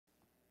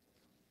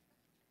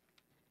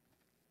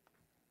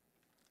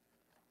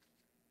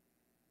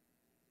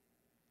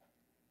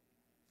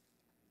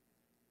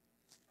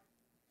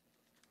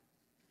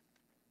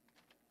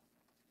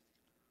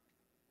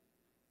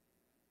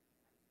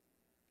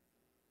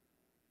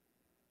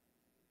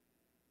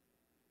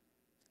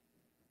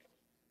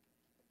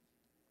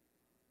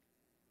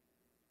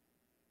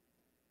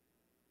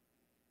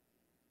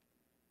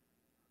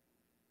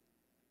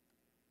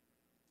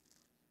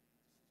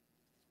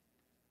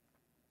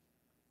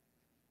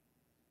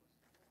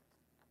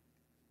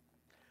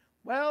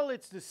Well,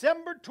 it's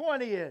December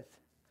 20th,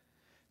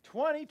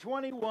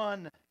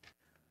 2021.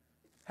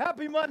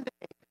 Happy Monday.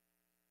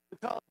 We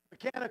call it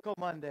Mechanical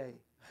Monday.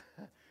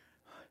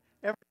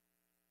 Every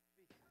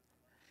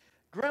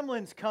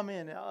Gremlins come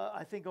in,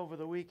 I think, over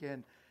the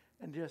weekend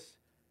and just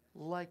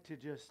like to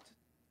just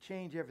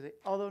change everything.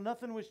 Although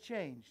nothing was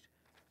changed.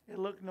 It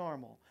looked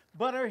normal.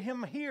 But are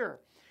him here.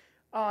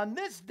 On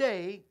this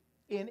day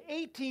in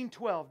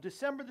 1812,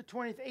 December the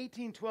 20th,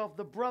 1812,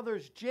 the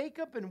brothers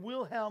Jacob and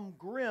Wilhelm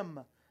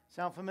Grimm,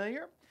 sound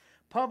familiar?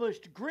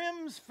 Published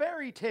Grimm's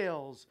Fairy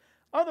Tales,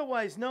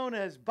 otherwise known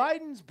as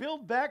Biden's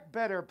Build Back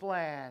Better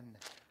plan.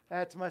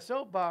 That's my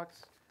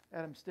soapbox,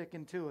 and I'm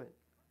sticking to it.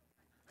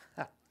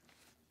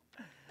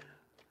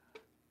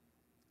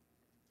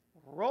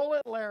 Roll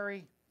it,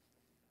 Larry.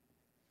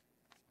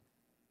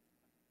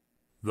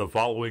 The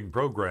following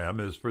program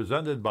is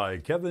presented by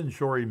Kevin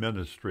Shorey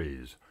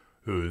Ministries,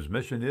 whose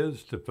mission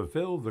is to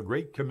fulfill the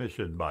Great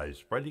Commission by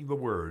spreading the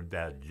word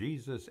that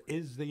Jesus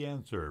is the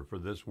answer for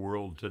this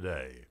world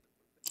today.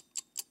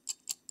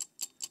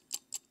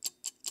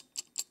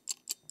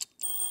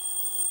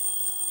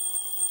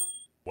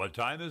 What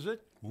time is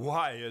it?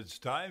 Why, it's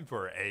time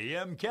for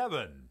AM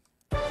Kevin.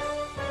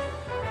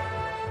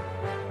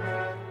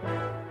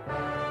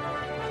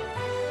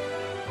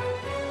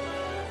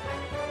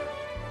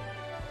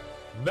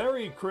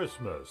 Merry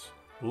Christmas.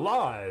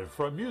 Live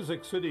from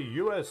Music City,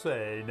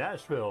 USA,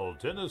 Nashville,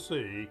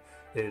 Tennessee,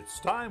 it's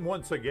time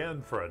once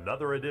again for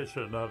another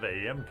edition of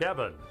AM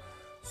Kevin,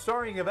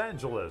 starring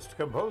evangelist,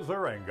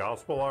 composer, and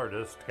gospel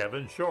artist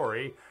Kevin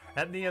Shorey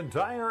and the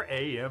entire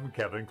AM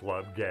Kevin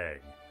Club gang.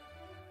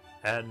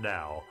 And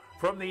now,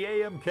 from the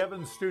AM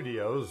Kevin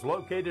studios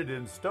located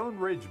in Stone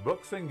Ridge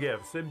Books and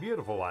Gifts in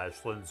beautiful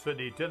Ashland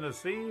City,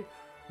 Tennessee,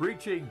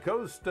 reaching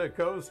coast to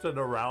coast and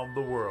around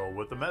the world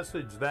with the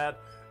message that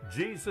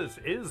Jesus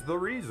is the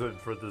reason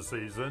for the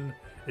season,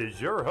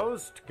 is your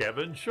host,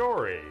 Kevin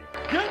Shorey.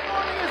 Good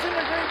morning, isn't it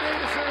a great day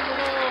to serve the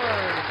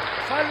Lord?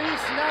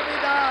 Feliz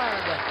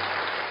Navidad!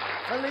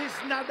 Feliz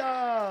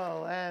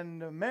Nadal!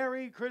 And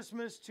Merry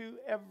Christmas to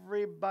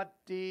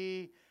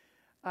everybody.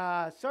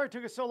 Sorry it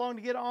took us so long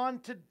to get on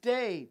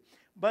today,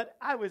 but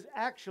I was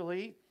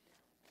actually,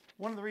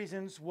 one of the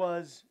reasons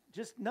was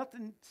just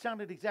nothing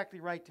sounded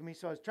exactly right to me,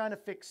 so I was trying to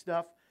fix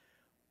stuff.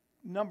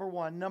 Number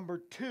one.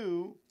 Number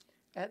two,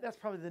 and that's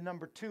probably the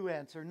number two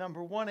answer.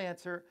 Number one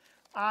answer,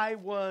 I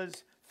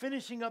was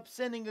finishing up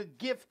sending a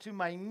gift to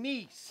my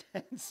niece,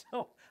 and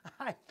so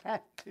I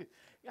had to,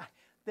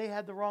 they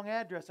had the wrong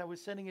address. I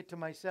was sending it to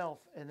myself,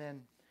 and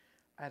then,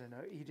 I don't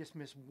know, you just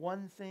miss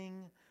one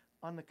thing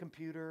on the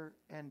computer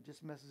and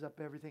just messes up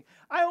everything.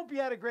 I hope you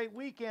had a great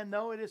weekend,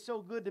 though. It is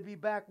so good to be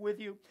back with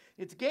you.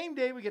 It's game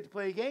day. We get to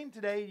play a game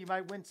today. You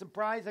might win some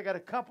prize. I got a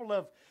couple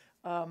of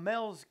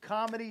Mel's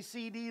comedy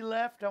CD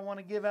left I want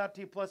to give out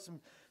to you, plus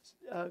some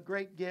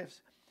great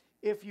gifts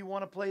if you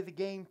want to play the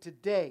game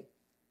today.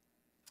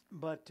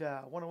 But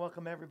I want to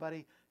welcome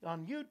everybody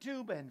on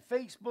YouTube and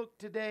Facebook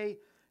today.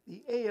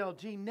 The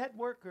ALG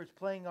Network is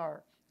playing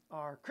our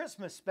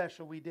Christmas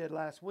special we did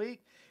last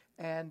week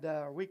and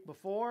a week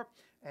before,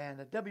 and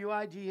the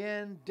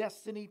WIGN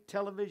Destiny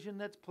Television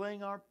that's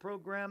playing our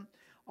program.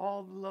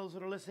 All those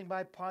that are listening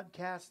by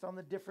podcast on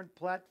the different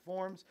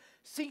platforms,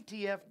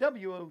 CTF,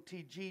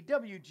 WOTG,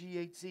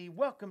 WGHC,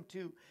 welcome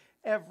to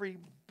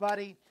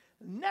everybody.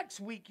 Next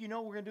week, you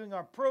know, we're going to be doing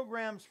our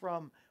programs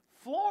from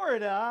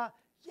Florida.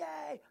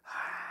 Yay!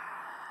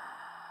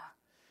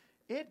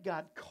 It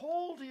got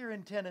cold here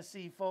in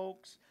Tennessee,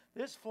 folks.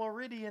 This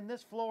Floridian,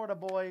 this Florida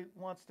boy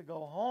wants to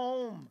go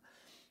home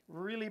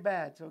really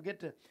bad. So we'll get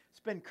to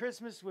spend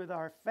Christmas with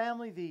our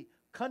family, the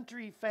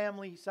country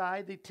family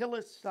side, the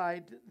Tillis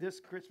side this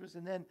Christmas.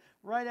 And then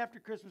right after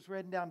Christmas, we're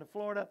heading down to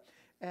Florida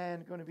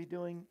and going to be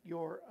doing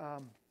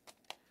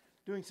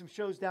doing some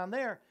shows down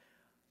there.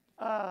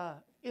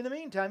 In the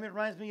meantime, it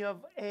reminds me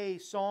of a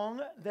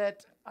song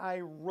that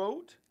I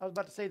wrote. I was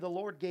about to say the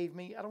Lord gave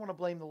me. I don't want to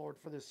blame the Lord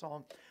for this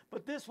song,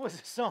 but this was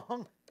a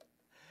song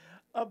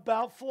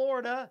about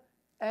Florida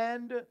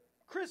and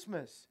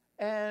Christmas.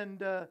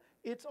 And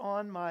it's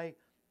on my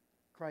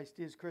Christ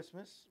is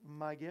Christmas,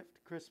 my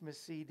gift, Christmas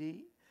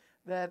CD,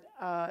 that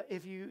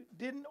if you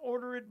didn't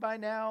order it by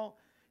now,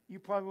 you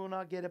probably will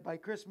not get it by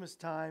Christmas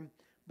time.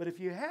 But if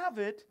you have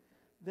it,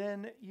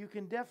 then you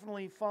can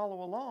definitely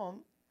follow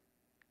along.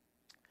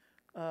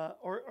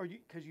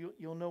 Because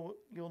you'll know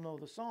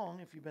the song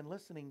if you've been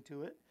listening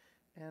to it,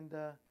 and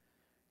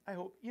I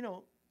hope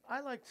I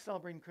like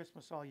celebrating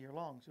Christmas all year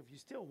long. So if you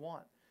still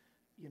want,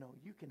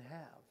 you can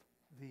have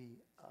the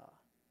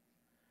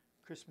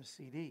Christmas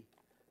CD,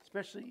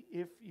 especially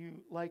if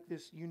you like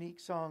this unique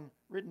song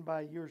written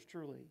by yours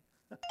truly.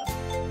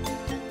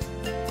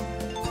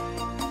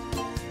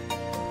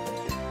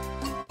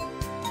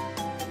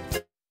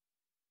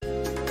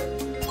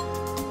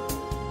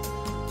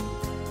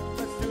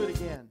 Let's do it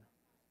again.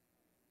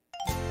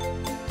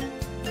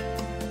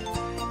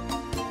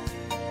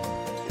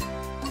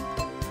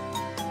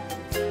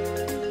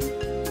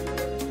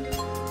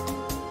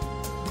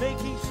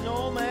 Making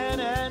snowman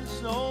and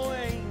snow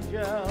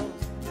angels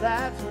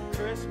That's what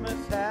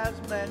Christmas has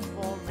meant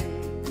for me.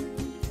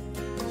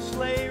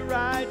 Sleigh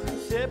rides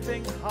and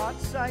sipping hot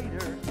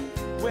cider.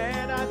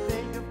 When I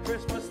think of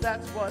Christmas,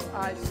 that's what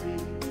I see.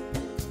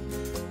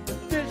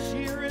 But this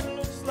year it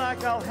looks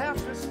like I'll have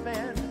to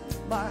spend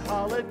my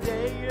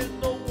holiday in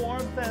the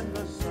warmth and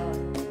the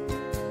sun.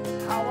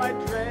 How I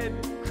dread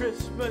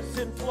Christmas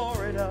in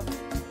Florida.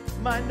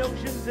 My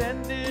notions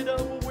ended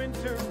of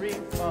wintry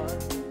fun.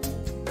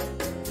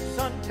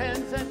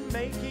 Suntans and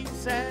making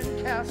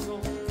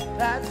sandcastles.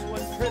 That's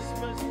what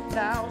Christmas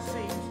now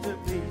seems to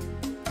be.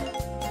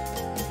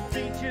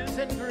 Beaches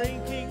and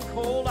drinking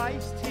cold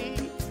iced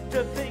tea.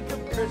 To think of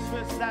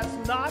Christmas, that's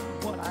not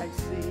what I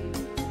see.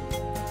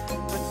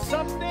 But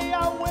someday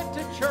I went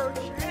to church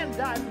and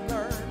I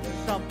learned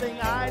something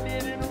I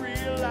didn't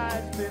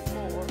realize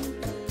before.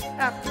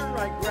 After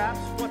I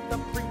grasped what the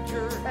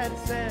preacher had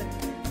said,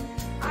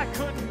 I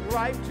couldn't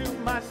gripe to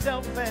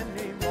myself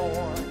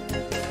anymore.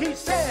 He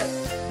said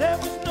there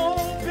was no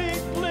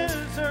big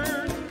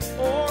blizzard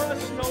or a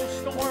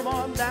snowstorm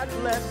on that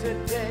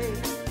blessed day.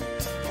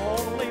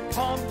 Only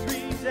palm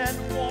trees and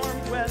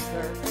warm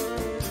weather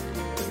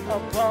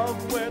above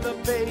where the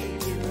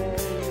baby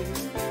lay.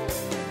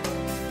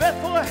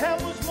 Bethlehem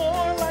was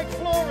more like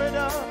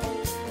Florida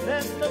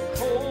than the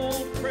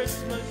cold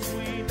Christmas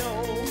we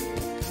know.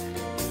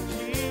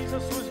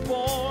 Jesus was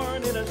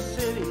born in a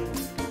city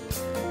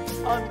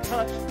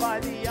untouched by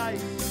the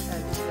ice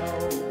and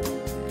snow.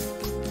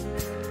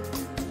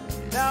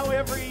 Now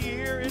every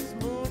year it's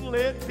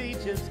moonlit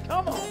beaches.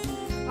 Come on.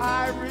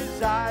 I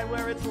reside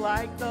where it's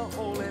like the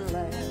Holy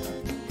Land.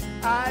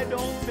 I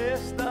don't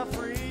miss the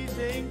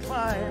freezing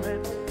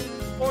climate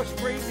or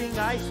scraping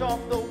ice off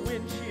the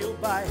windshield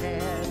by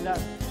hand.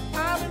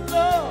 I'm in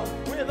love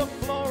with a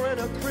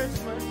Florida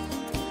Christmas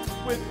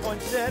with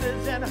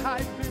poinsettias and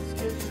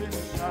hibiscus in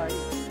sight.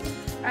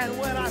 And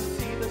when I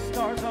see the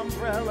stars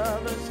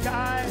umbrella the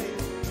sky,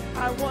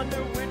 I wonder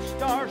which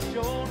star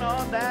shone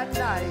on that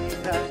night.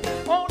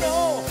 Oh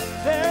no,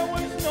 there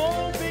was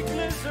no big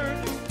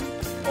blizzard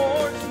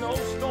or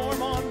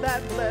snowstorm on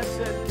that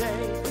blessed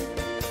day.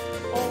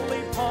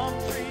 Only palm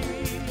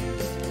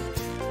trees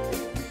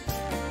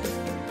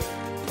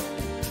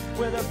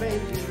where the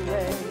baby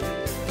lay.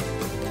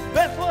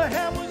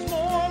 Bethlehem was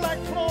more like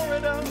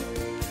Florida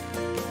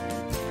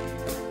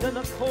than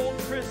the cold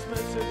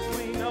Christmases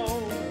we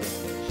know.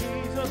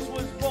 Jesus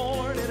was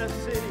born in a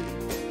city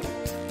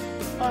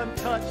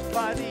untouched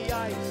by the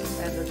ice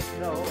and the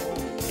snow.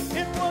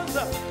 It was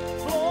a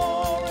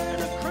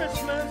Florida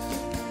Christmas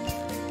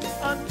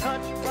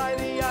untouched by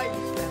the ice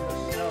and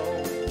the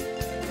snow.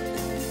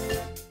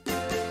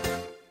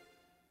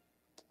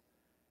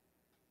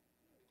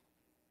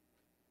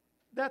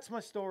 That's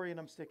my story, and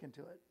I'm sticking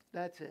to it.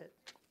 That's it.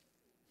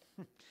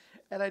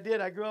 And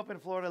I grew up in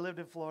Florida, lived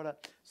in Florida,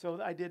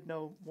 so I did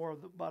know more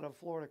about a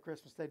Florida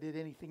Christmas than I did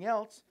anything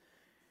else.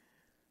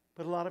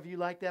 But a lot of you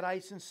like that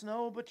ice and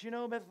snow, but you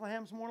know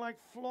Bethlehem's more like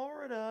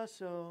Florida,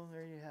 so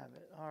there you have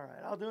it. All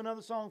right, I'll do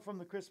another song from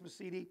the Christmas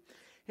CD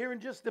here in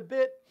just a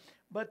bit,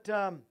 but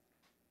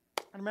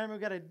remember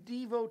we've got a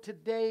Devo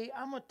today.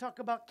 I'm going to talk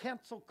about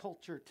cancel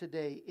culture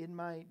today in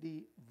my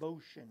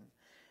devotion,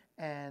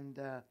 and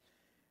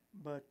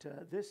but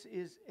this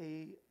is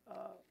a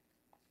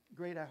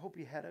great. I hope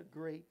you had a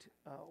great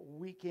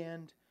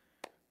weekend.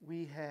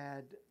 We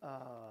had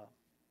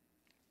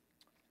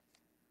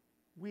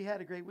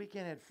a great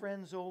weekend. Had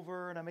friends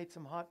over, and I made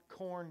some hot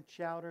corn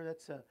chowder.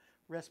 That's a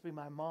recipe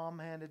my mom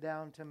handed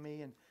down to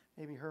me, and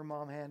maybe her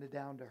mom handed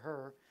down to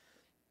her.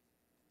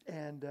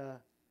 And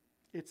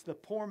it's the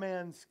poor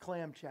man's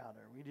clam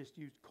chowder. We just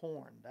used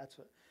corn. That's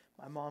what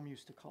my mom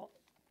used to call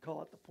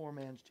it, the poor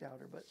man's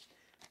chowder. But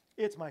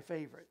it's my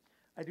favorite.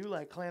 I do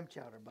like clam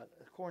chowder, but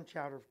corn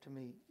chowder to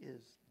me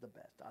is the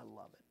best. I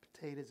love it.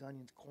 Potatoes,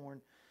 onions,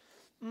 corn.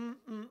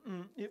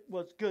 It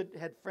was good.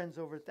 Had friends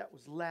over. That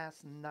was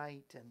last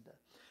night, and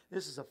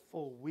this is a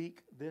full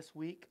week. This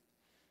week,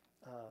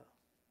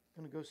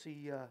 going to go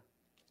see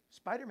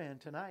Spider-Man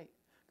tonight.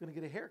 Going to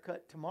get a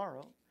haircut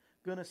tomorrow.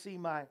 Going to see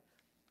my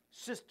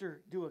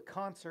sister do a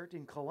concert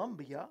in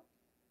Columbia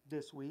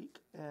this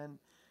week, and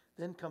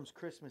then comes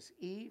Christmas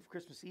Eve.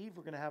 Christmas Eve,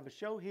 we're going to have a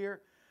show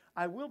here.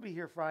 I will be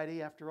here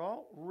Friday, after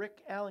all.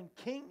 Rick Allen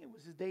King, it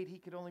was his date. He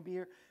could only be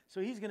here. So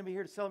he's going to be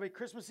here to celebrate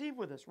Christmas Eve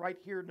with us right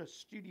here in the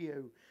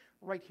studio,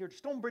 right here at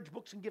Stonebridge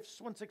Books and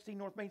Gifts, 116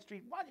 North Main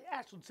Street,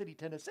 Ashland City,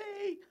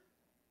 Tennessee.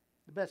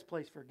 The best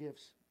place for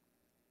gifts.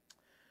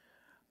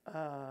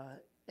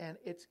 And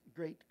it's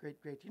great,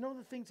 great, great. You know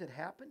the things that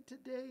happened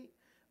today?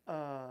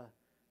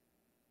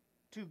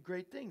 Two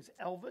great things.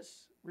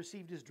 Elvis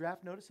received his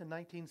draft notice in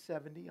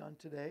 1970 on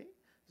today.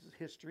 This is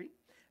history.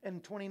 And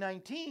in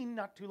 2019,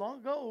 not too long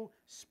ago,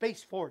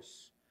 Space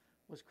Force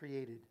was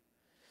created.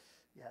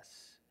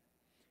 Yes.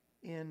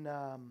 In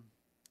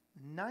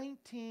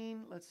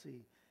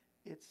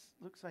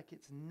looks like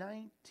it's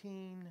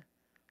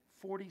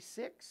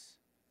 1946.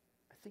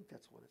 I think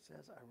that's what it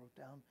says. I wrote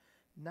down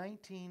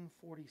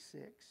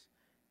 1946.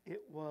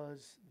 It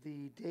was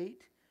the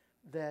date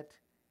that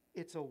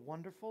It's a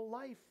Wonderful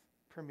Life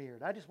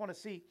premiered. I just want to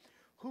see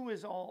who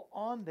is all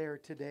on there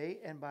today.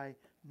 And by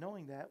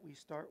knowing that, we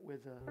start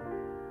with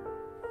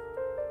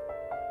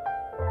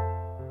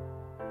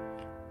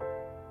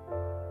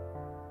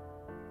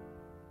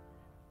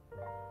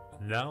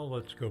Now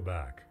let's go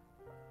back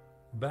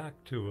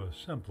to a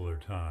simpler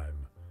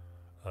time,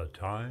 a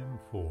time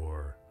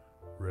for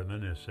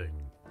reminiscing.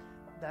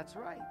 That's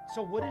right.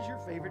 So what is your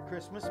favorite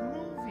Christmas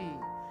movie?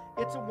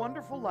 It's a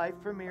Wonderful Life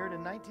premiered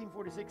in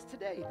 1946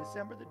 today,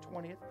 December the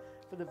 20th,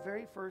 for the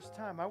very first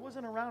time. I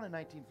wasn't around in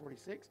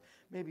 1946.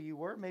 Maybe you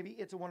were. Maybe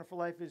It's a Wonderful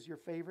Life is your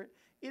favorite.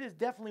 It is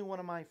definitely one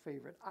of my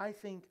favorite. I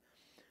think,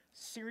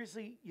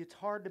 seriously, it's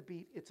hard to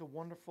beat It's a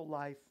Wonderful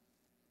Life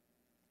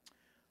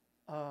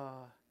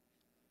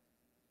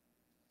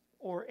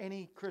or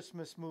any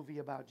Christmas movie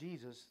about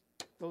Jesus.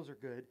 Those are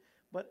good.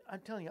 But I'm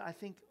telling you, I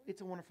think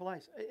It's a Wonderful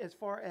Life. As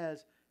far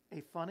as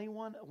a funny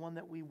one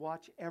that we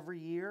watch every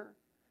year,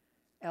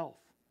 Elf.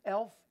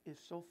 Elf is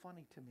so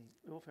funny to me.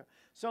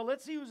 So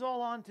let's see who's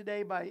all on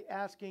today by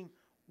asking,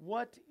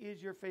 what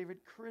is your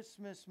favorite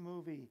Christmas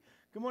movie?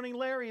 Good morning,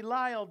 Larry,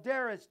 Lyle,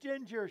 Darius,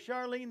 Ginger,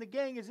 Charlene. The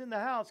gang is in the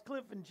house.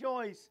 Cliff and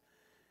Joyce.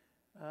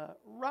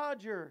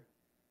 Roger.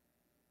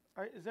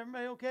 Is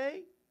everybody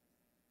okay?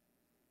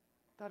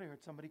 Thought I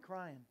heard somebody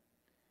crying.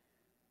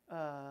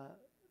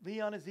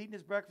 Leon is eating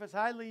his breakfast.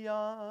 Hi,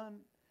 Leon.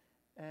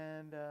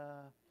 And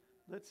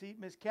let's see.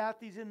 Miss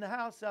Kathy's in the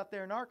house out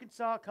there in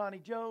Arkansas. Connie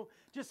Joe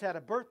just had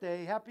a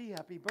birthday. Happy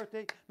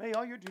birthday. May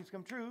all your dreams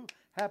come true.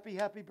 Happy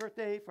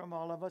birthday from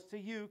all of us to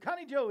you.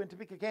 Connie Joe in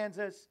Topeka,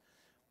 Kansas,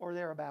 or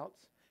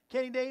thereabouts.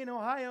 Kenny Day in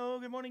Ohio.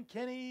 Good morning,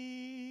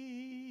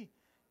 Kenny.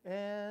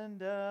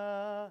 And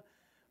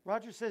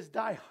Roger says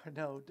Die Hard.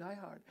 No, Die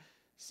Hard.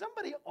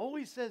 Somebody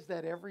always says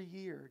that every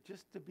year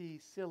just to be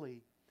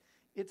silly.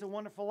 It's a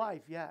Wonderful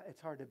Life. Yeah,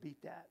 it's hard to beat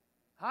that.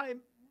 Hi,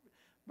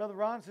 Brother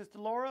Ron, Sister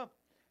Laura.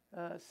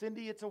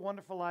 Cindy, It's a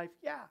Wonderful Life.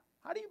 Yeah,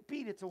 how do you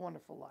beat It's a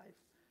Wonderful Life?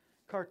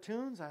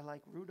 Cartoons, I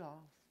like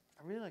Rudolph.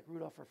 I really like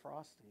Rudolph or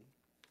Frosty.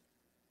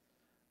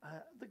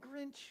 The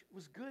Grinch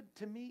was good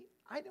to me.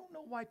 I don't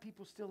know why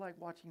people still like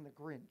watching The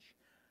Grinch.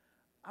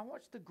 I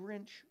watched The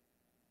Grinch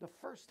the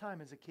first time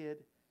as a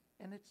kid,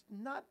 and it's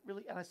not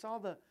really, and I saw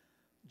the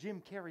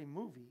Jim Carrey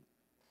movie,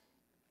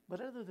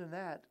 but other than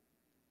that,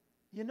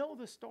 you know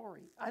the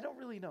story. I don't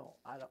really know.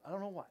 I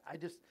don't know why. I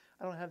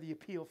don't have the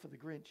appeal for The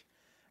Grinch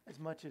as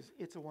much as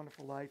It's a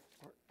Wonderful Life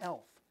or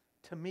Elf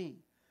to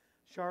me.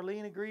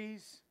 Charlene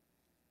agrees.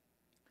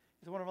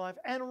 It's a Wonderful Life.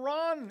 And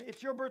Ron,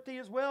 it's your birthday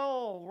as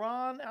well.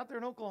 Ron, out there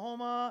in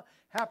Oklahoma,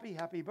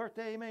 happy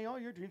birthday. May all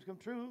your dreams come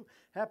true.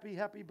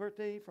 Happy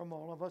birthday from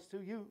all of us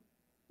to you.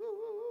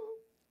 Woo-hoo.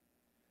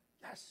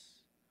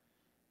 Yes.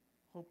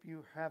 Hope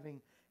you're having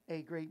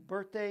a great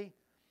birthday,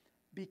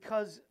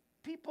 because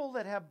people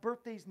that have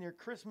birthdays near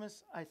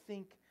Christmas, I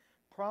think,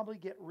 probably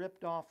get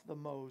ripped off the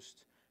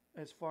most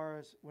as far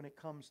as when it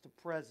comes to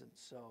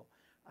presents. So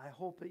I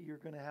hope that you're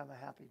going to have a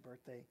happy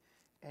birthday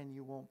and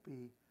you won't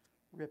be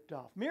ripped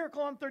off.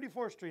 Miracle on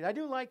 34th Street. I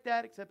do like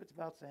that, except it's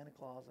about Santa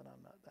Claus, and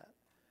I'm not that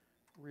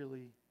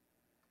really.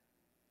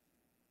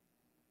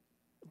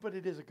 But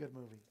it is a good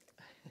movie.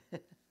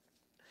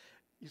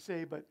 You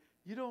say, but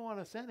you don't want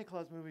a Santa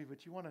Claus movie,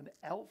 but you want an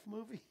Elf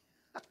movie?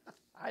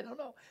 I don't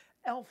know.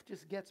 Elf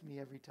just gets me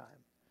every time.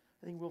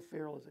 I think Will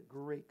Ferrell is a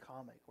great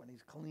comic when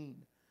he's clean.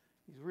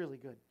 He's really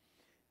good.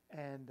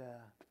 And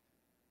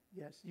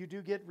yes, you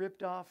do get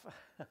ripped off.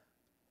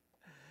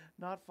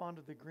 Not fond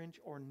of the Grinch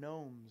or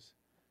gnomes.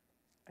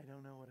 I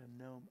don't know what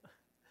a gnome.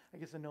 I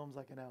guess a gnome's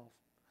like an elf.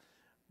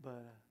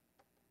 But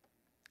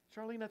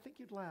Charlene, I think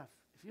you'd laugh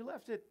if you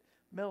left it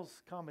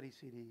Mel's comedy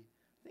CD.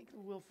 I think the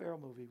Will Ferrell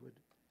movie would.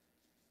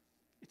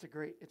 It's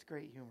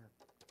great humor.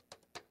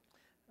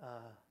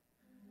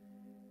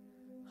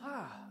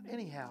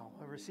 Anyhow,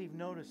 I received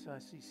notice. I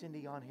see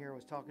Cindy on here. I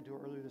was talking to her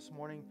earlier this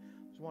morning.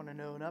 I was wanting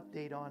to know an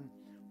update on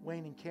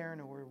Wayne and Karen,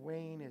 or where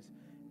Wayne is,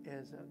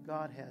 as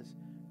God has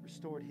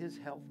restored his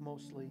health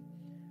mostly.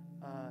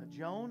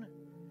 Joan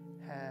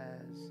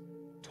has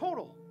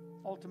total,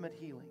 ultimate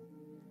healing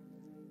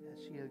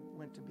as she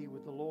went to be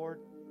with the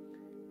Lord.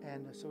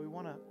 And so we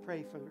want to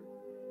pray for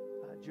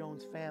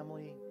Joan's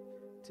family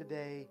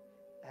today,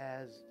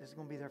 as this is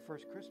going to be their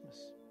first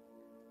Christmas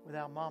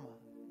without Mama.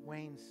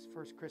 Wayne's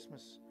first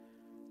Christmas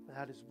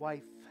without his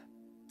wife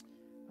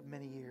of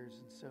many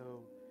years. And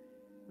so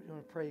we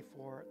want to pray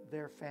for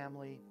their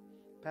family.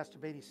 Pastor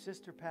Beatty's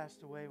sister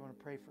passed away. We want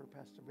to pray for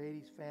Pastor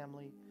Beatty's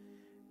family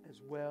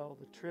as well.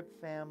 The Tripp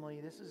family.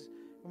 This is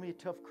going to be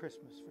a tough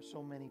Christmas for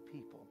so many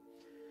people.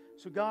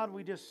 So God,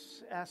 we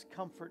just ask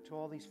comfort to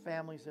all these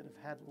families that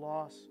have had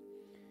loss.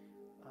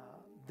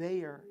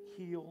 They are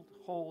healed,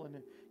 whole, and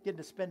getting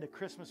to spend a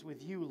Christmas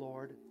with you,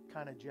 Lord.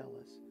 Kind of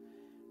jealous.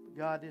 But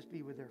God, just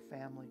be with their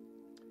family.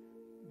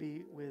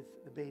 Be with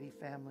the Beatty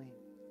family,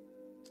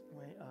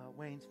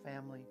 Wayne's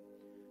family,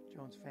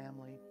 Joan's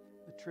family,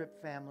 the Tripp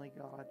family,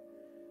 God.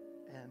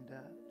 And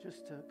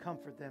just to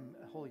comfort them,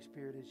 Holy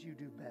Spirit, as you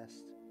do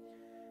best.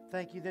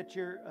 Thank you that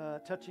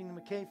you're touching the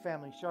McKay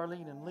family,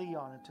 Charlene and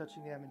Leon, and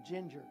touching them, and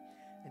Ginger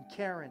and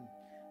Karen.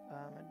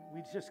 And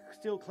we just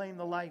still claim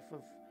the life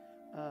of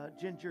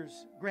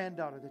Ginger's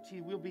granddaughter, that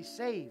she will be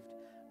saved.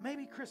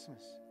 Maybe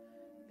Christmas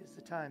is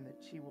the time that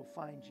she will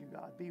find you,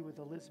 God. Be with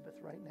Elizabeth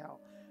right now.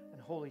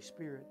 And Holy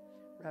Spirit,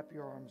 wrap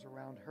your arms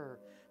around her.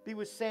 Be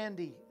with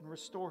Sandy and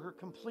restore her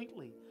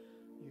completely.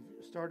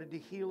 You've started to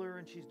heal her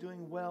and she's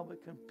doing well,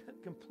 but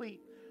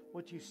complete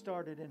what you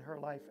started in her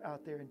life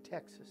out there in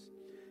Texas.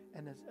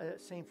 And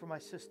same for my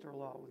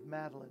sister-in-law with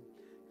Madeline.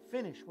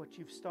 Finish what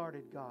you've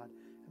started, God,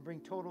 and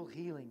bring total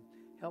healing.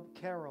 Help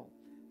Carol,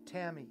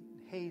 Tammy,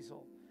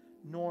 Hazel,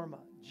 Norma,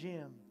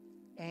 Jim,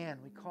 Ann.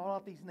 We call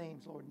out these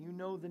names, Lord, and you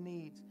know the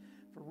needs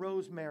for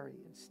Rosemary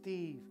and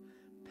Steve,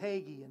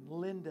 Peggy and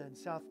Linda in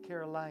South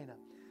Carolina.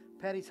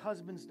 Patty's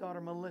husband's daughter,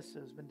 Melissa,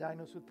 has been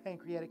diagnosed with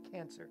pancreatic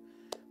cancer.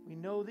 We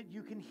know that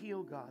you can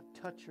heal, God.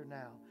 Touch her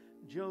now.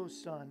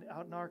 Joe's son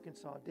out in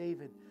Arkansas,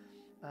 David,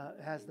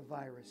 has the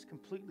virus.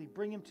 Completely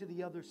bring him to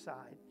the other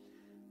side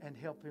and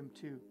help him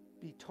to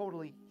be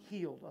totally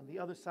healed on the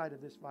other side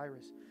of this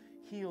virus.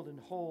 Healed and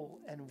whole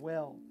and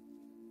well.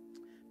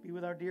 Be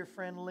with our dear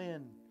friend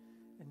Lynn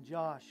and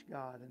Josh,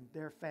 God, and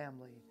their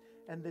family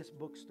and this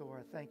bookstore.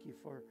 I thank you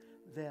for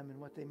them and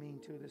what they mean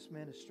to this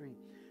ministry.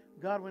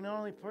 God, we not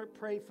only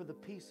pray for the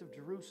peace of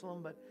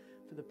Jerusalem, but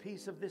for the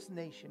peace of this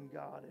nation,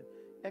 God, and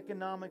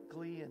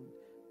economically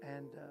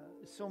and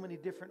so many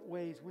different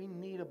ways. We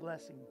need a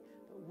blessing.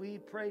 But we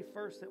pray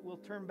first that we'll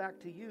turn back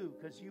to you,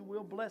 because you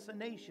will bless a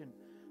nation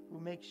who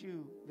makes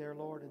you their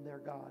Lord and their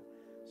God.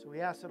 So we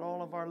ask that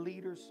all of our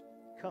leaders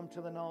come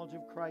to the knowledge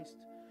of Christ.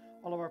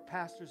 All of our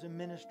pastors and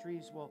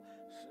ministries will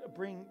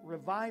bring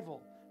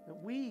revival,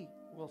 that we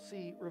will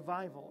see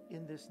revival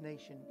in this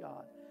nation,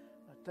 God.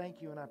 I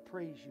thank you and I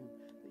praise you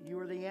that you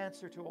are the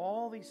answer to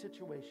all these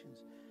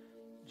situations.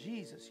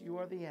 Jesus, you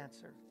are the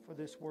answer for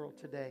this world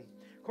today.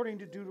 According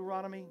to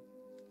Deuteronomy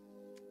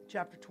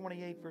chapter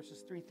 28,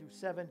 verses 3 through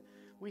 7,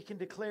 we can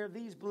declare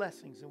these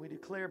blessings, and we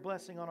declare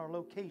blessing on our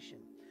location.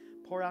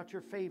 Pour out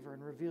your favor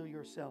and reveal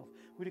yourself.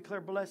 We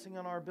declare blessing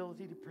on our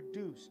ability to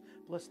produce.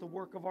 Bless the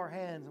work of our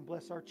hands and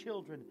bless our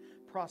children.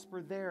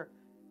 Prosper their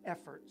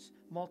efforts.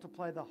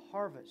 Multiply the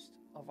harvest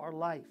of our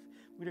life.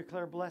 We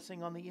declare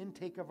blessing on the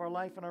intake of our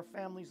life and our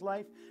family's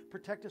life.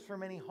 Protect us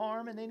from any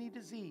harm and any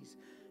disease.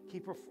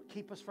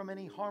 Keep us from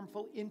any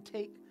harmful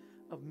intake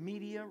of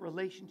media,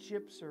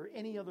 relationships, or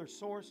any other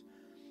source.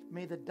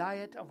 May the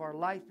diet of our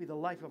life be the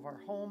life of our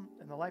home,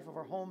 and the life of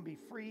our home be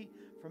free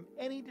from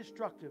any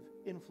destructive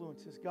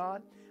influences.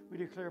 God, we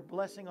declare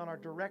blessing on our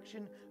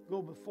direction.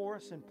 Go before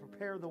us and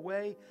prepare the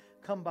way.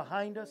 Come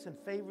behind us and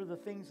favor the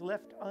things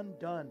left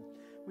undone.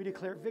 We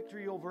declare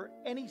victory over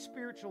any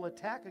spiritual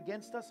attack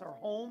against us, our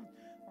home,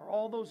 or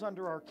all those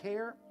under our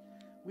care.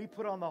 We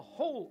put on the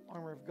whole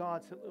armor of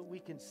God so that we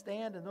can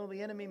stand, and though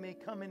the enemy may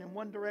come in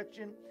one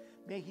direction,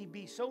 may he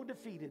be so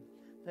defeated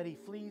that he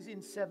flees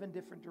in 7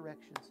 different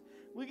directions.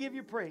 We give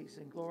you praise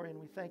and glory, and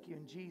we thank you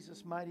in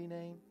Jesus' mighty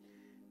name.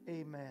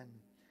 Amen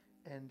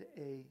and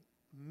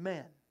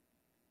amen.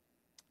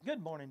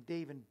 Good morning,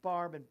 Dave and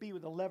Barb, and be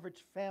with the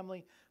Leverage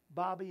family,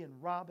 Bobby and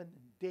Robin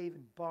and Dave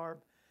and Barb.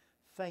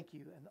 Thank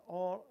you, and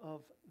all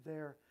of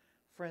their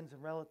friends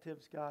and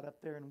relatives, God, up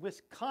there in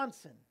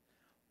Wisconsin,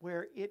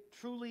 where it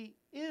truly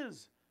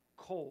is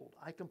cold.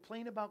 I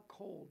complain about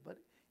cold, but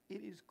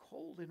it is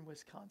cold in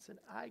Wisconsin.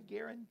 I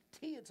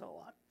guarantee it's a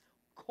lot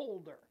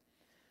colder.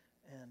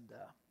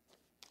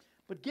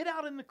 But get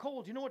out in the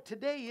cold. You know what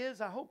today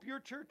is? I hope your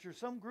church or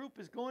some group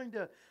is going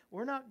to,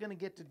 we're not going to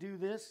get to do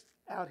this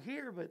out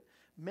here, but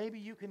maybe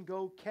you can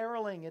go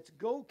caroling. It's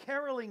Go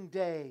Caroling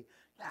Day.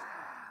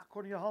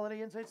 According to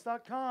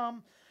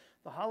holidayinsights.com,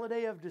 the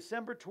holiday of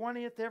December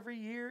 20th every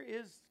year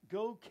is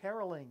Go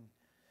Caroling.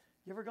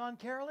 You ever gone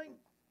caroling?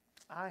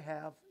 I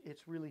have.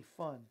 It's really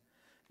fun.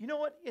 You know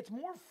what? It's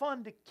more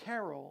fun to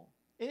carol.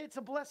 It's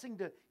a blessing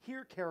to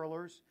hear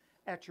carolers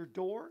at your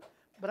door.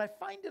 But I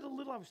find it a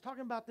little, I was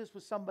talking about this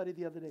with somebody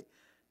the other day.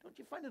 Don't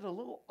you find it a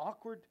little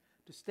awkward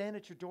to stand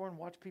at your door and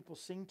watch people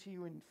sing to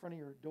you in front of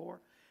your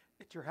door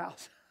at your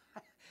house?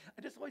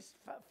 I just always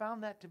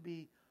found that to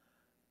be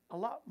a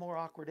lot more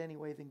awkward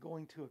anyway than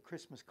going to a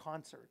Christmas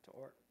concert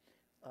or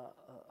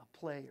a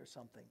play or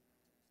something.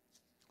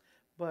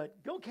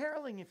 But go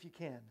caroling if you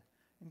can,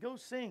 and go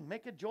sing.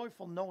 Make a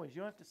joyful noise.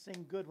 You don't have to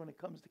sing good when it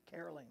comes to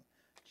caroling.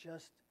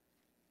 Just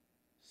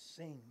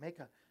sing. Make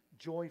a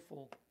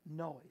joyful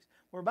noise.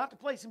 We're about to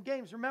play some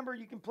games. Remember,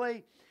 you can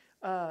play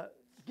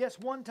guess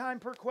one time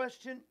per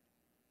question,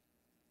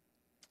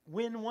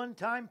 win one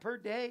time per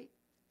day,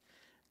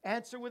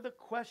 answer with a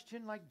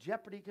question like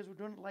Jeopardy, because we're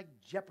doing it like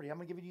Jeopardy. I'm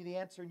going to give you the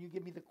answer and you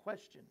give me the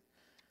question.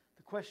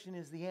 The question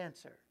is the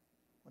answer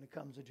when it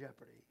comes to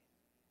Jeopardy.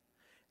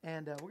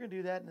 And we're going to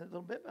do that in a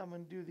little bit. I'm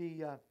going to do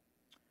the,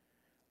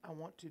 I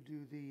want to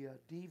do the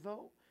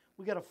Devo.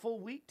 We got a full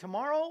week.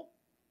 Tomorrow,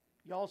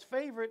 y'all's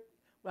favorite.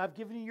 Well, I've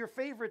given you your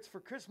favorites for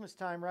Christmas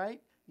time,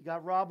 right? You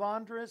got Rob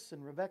Andrus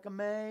and Rebecca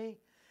May.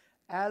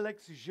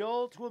 Alex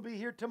Jolt will be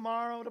here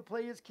tomorrow to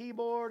play his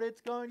keyboard.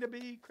 It's going to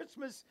be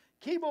Christmas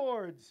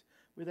keyboards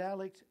with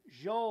Alex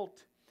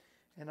Jolt.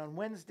 And on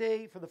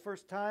Wednesday, for the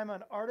first time,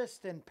 an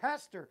artist and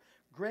pastor,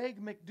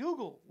 Greg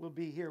McDougall will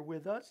be here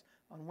with us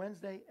on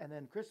Wednesday, and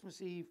then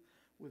Christmas Eve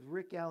with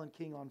Rick Allen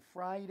King on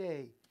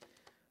Friday.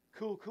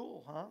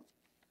 Cool, huh?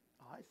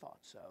 I thought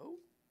so,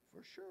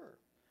 for sure.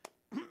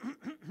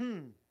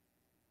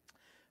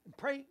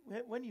 Pray,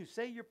 when you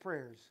say your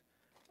prayers,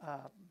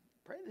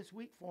 pray this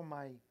week for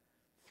my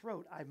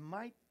throat. I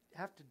might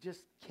have to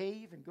just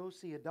cave and go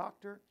see a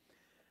doctor.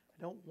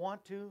 I don't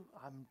want to.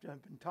 I've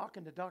been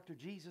talking to Dr.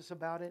 Jesus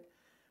about it,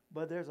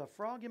 but there's a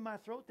frog in my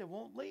throat that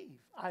won't leave.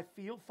 I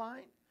feel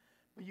fine,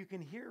 but you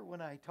can hear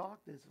when I talk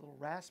this little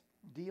rasp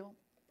deal.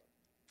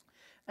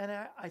 And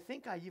I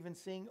think I even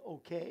sing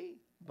okay,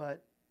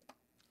 but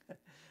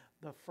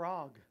the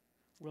frog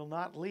will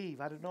not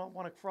leave. I do not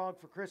want a frog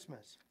for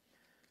Christmas.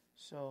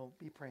 So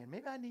be praying.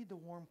 Maybe I need the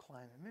warm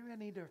climate. Maybe I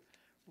need to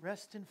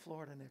rest in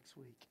Florida next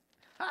week.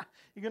 Ha!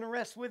 You're going to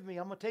rest with me.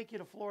 I'm going to take you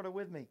to Florida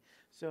with me.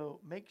 So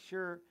make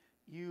sure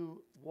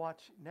you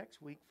watch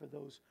next week for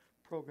those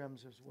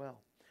programs as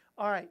well.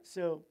 All right,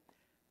 so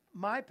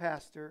my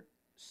pastor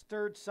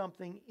stirred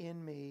something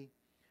in me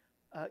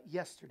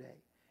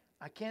yesterday.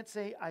 I can't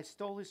say I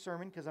stole his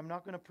sermon because I'm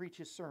not going to preach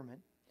his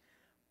sermon,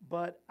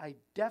 but I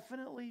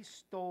definitely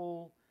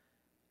stole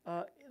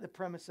the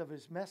premise of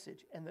his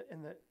message and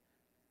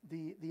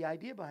the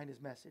idea behind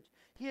his message.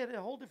 He had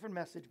a whole different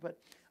message, but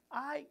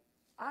I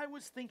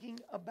was thinking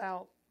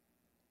about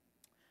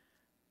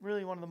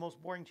really one of the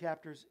most boring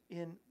chapters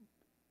in,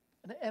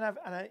 and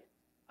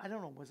I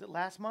don't know, was it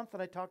last month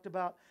that I talked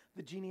about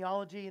the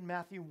genealogy in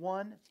Matthew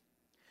 1?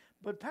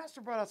 But Pastor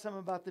brought out something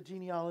about the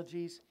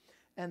genealogies,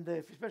 and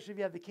especially if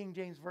you have the King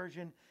James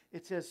Version,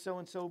 it says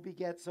so-and-so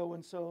beget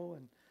so-and-so,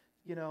 and,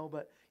 you know,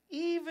 but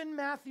even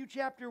Matthew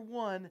chapter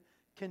 1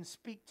 can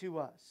speak to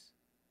us.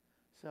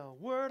 So,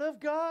 word of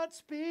God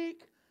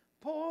speak,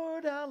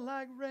 poured out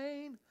like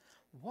rain,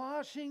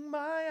 washing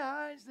my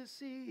eyes to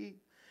see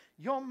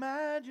your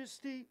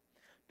majesty,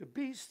 to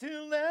be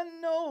still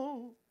and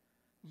know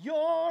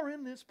you're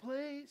in this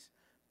place.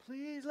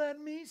 Please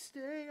let me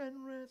stay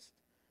and rest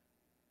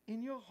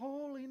in your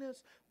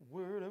holiness.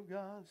 Word of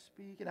God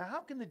speak. Now,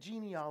 how can the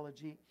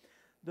genealogy,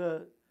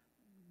 the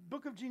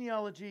book of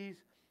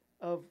genealogies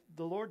of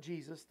the Lord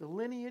Jesus, the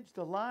lineage,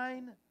 the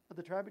line of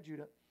the tribe of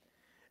Judah,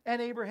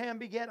 and Abraham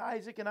beget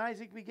Isaac, and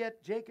Isaac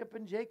beget Jacob,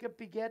 and Jacob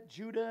beget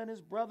Judah and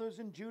his brothers,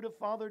 and Judah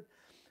fathered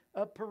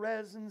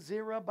Perez and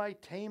Zerah by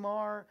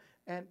Tamar,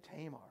 and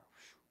Tamar.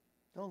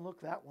 Don't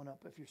look that one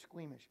up if you're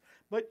squeamish.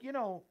 But, you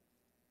know,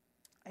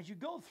 as you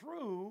go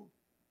through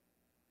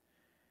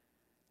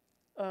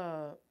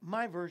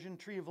my version,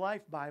 Tree of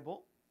Life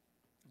Bible,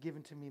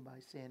 given to me by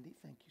Sandy.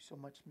 Thank you so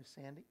much, Miss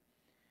Sandy.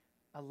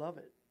 I love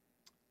it.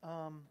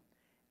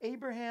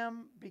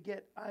 Abraham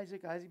beget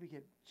Isaac, Isaac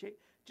beget Jacob.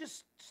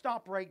 Just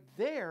stop right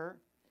there,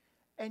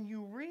 and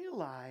you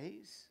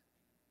realize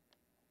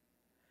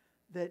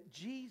that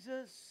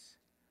Jesus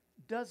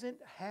doesn't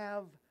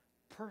have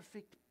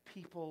perfect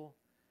people.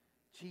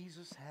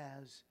 Jesus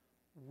has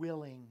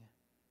willing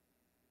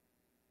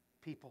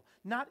people.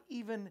 Not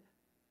even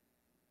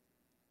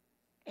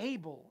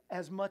able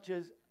as much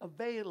as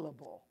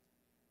available.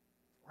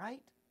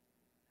 Right?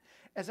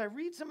 As I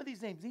read some of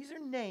these are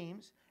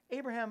names,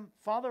 Abraham,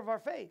 father of our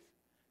faith,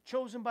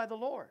 chosen by the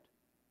Lord.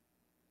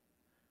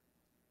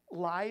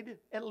 Lied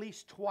at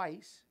least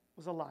twice,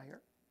 was a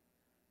liar.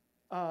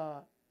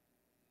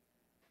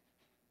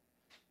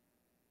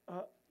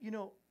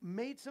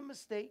 Made some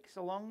mistakes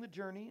along the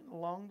journey and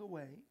along the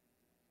way.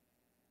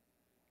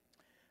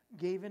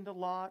 Gave into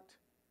Lot.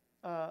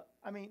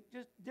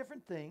 Just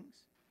different things.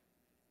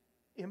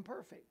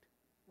 Imperfect,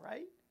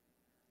 right?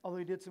 Although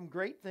he did some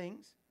great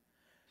things.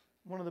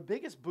 One of the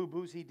biggest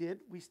boo-boos he did,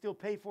 we still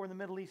pay for in the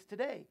Middle East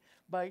today,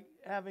 by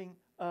having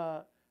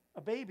a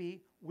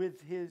baby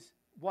with his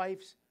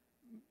wife's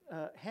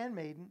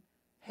handmaiden,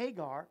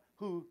 Hagar,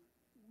 who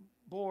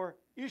bore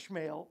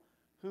Ishmael,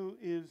 who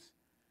is,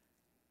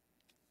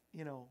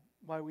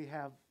 why we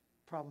have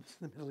problems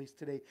in the Middle East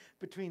today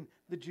between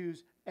the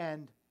Jews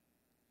and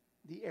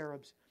the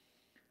Arabs.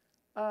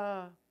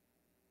 But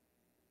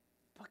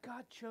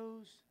God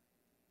chose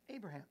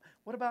Abraham.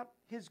 What about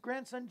his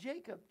grandson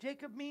Jacob?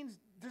 Jacob means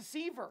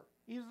deceiver.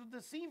 He was a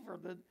deceiver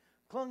that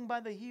clung by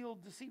the heel.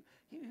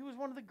 He was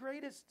one of the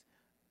greatest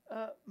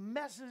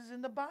messes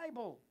in the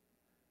Bible.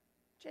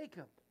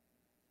 Jacob.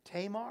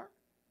 Tamar.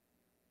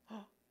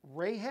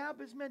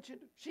 Rahab is mentioned.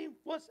 She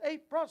was a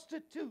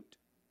prostitute.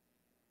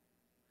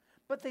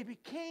 But they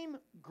became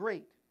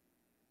great.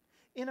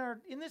 In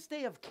this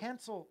day of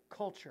cancel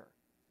culture,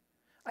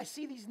 I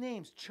see these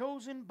names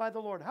chosen by the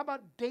Lord. How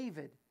about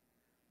David?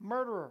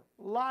 Murderer,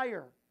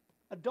 liar,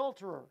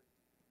 adulterer.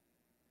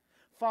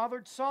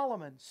 Fathered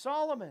Solomon.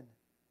 Solomon,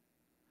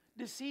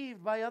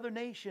 deceived by other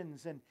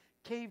nations and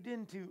caved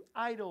into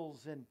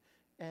idols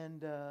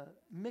and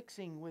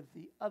mixing with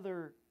the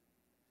other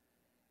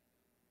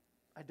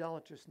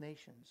idolatrous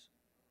nations.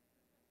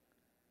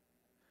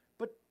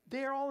 But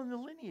they're all in the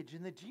lineage,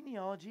 in the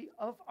genealogy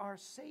of our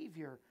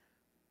Savior.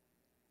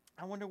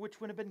 I wonder which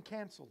one had been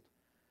canceled.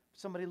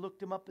 Somebody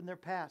looked him up in their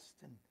past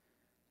and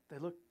they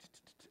looked,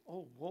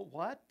 oh,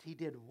 what? He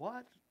did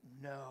what?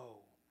 No.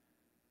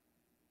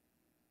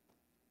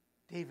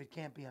 David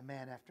can't be a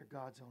man after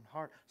God's own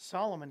heart.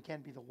 Solomon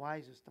can't be the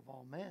wisest of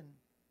all men.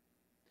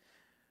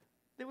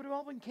 They would have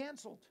all been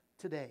canceled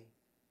today.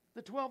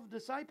 The 12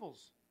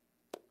 disciples,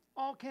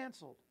 all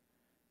canceled.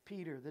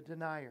 Peter, the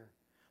denier.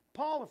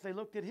 Paul, if they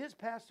looked at his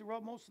past, who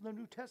wrote most of the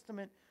New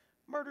Testament,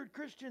 murdered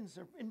Christians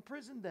or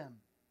imprisoned them.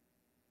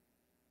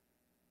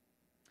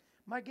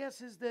 My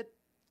guess is that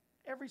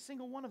every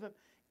single one of them,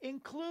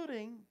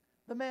 including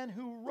the man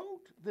who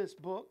wrote this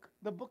book,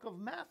 the book of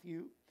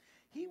Matthew,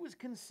 he was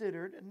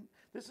considered, and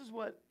this is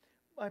what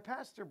my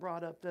pastor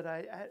brought up that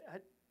I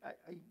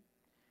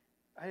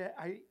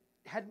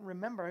hadn't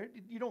remembered.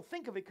 You don't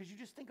think of it because you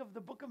just think of the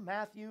book of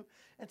Matthew.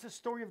 It's a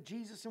story of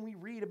Jesus, and we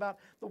read about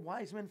the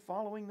wise men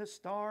following the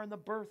star and the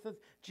birth of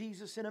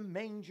Jesus in a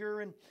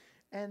manger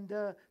and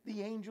the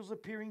angels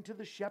appearing to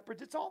the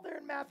shepherds. It's all there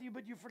in Matthew,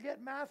 but you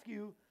forget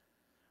Matthew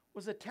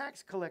was a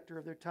tax collector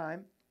of their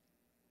time,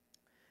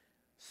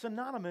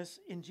 synonymous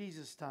in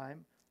Jesus'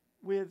 time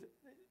with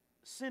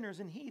sinners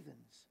and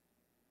heathens.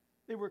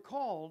 They were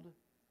called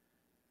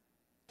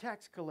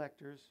tax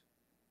collectors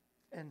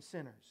and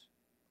sinners,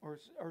 or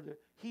the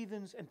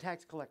heathens and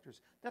tax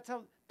collectors. That's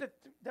how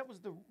that was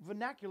the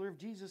vernacular of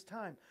Jesus'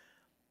 time.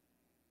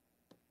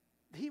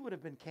 He would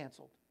have been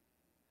canceled.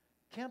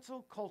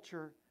 Cancel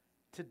culture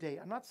today.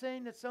 I'm not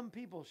saying that some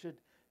people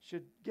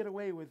should get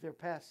away with their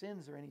past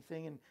sins or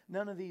anything, and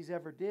none of these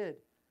ever did.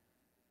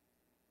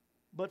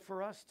 But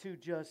for us to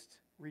just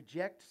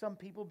reject some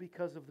people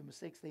because of the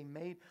mistakes they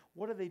made,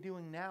 what are they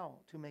doing now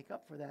to make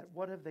up for that?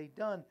 What have they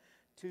done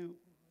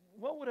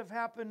what would have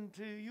happened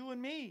to you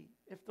and me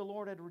if the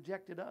Lord had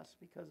rejected us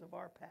because of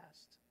our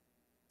past?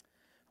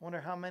 I wonder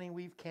how many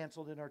we've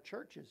canceled in our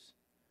churches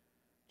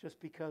just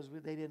because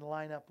they didn't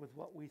line up with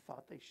what we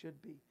thought they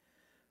should be.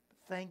 But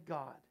thank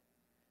God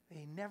that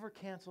He never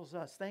cancels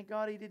us. Thank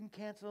God He didn't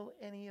cancel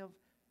any of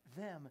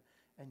them.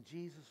 And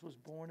Jesus was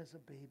born as a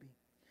baby.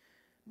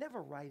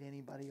 Never write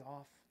anybody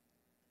off.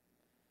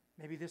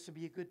 Maybe this would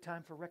be a good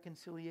time for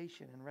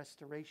reconciliation and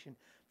restoration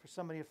for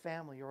somebody, a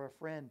family or a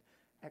friend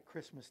at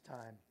Christmas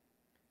time.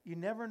 You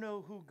never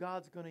know who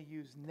God's going to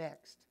use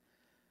next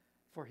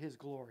for His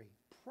glory.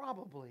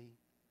 Probably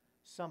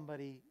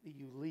somebody that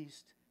you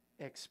least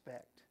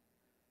expect,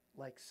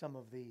 like some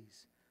of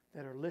these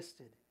that are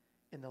listed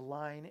in the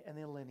line and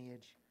the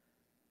lineage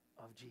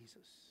of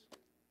Jesus.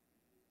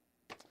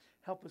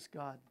 Help us,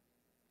 God,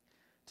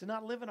 to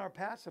not live in our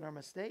past and our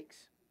mistakes.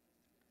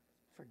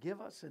 Forgive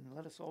us and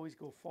let us always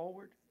go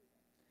forward.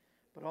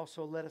 But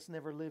also let us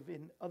never live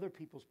in other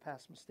people's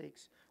past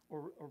mistakes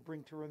or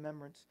bring to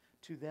remembrance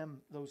to them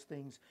those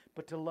things,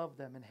 but to love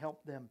them and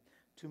help them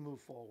to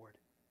move forward.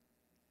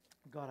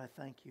 God, I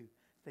thank you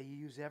that you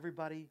use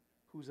everybody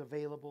who's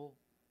available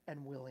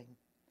and willing,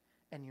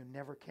 and you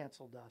never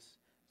canceled us,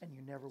 and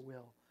you never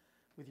will.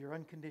 With your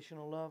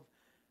unconditional love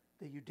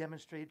that you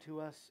demonstrated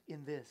to us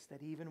in this,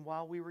 that even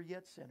while we were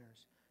yet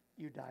sinners,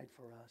 you died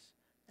for us.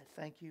 I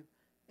thank you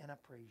and I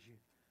praise you.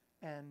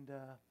 And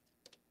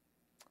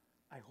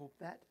I hope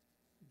that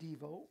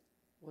Devo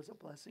was a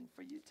blessing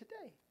for you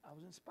today. I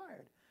was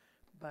inspired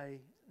by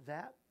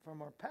that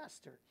from our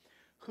pastor,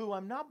 who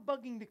I'm not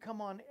bugging to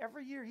come on.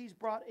 Every year he's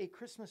brought a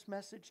Christmas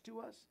message to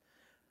us,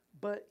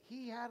 but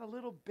he had a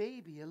little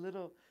baby, a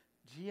little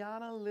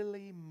Gianna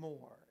Lily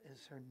Moore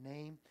is her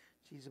name.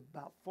 She's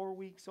about 4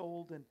 weeks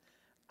old, and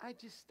I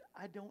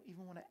don't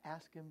even want to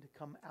ask him to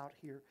come out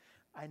here.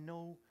 I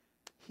know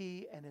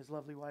he and his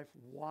lovely wife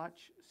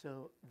watch,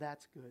 so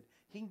that's good.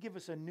 He can give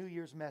us a New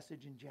Year's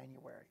message in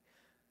January.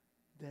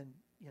 Then,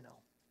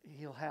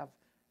 he'll have,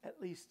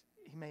 at least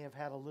he may have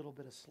had a little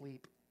bit of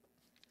sleep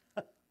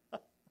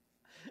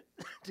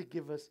to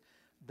give us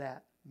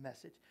that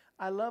message.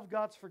 I love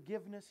God's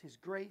forgiveness, His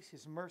grace,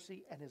 His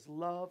mercy, and His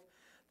love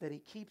that He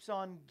keeps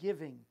on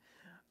giving.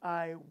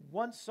 I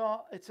once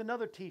saw, it's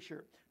another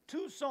t-shirt.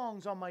 2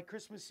 songs on my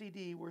Christmas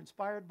CD were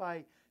inspired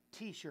by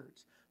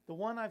t-shirts. The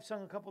one I've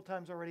sung a couple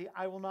times already,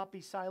 I Will Not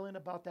Be Silent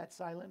About That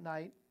Silent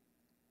Night.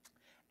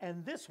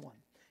 And this one,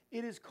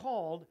 it is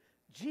called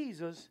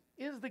Jesus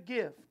is the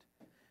Gift.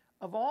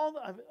 Of all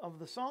of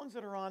the songs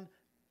that are on,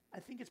 I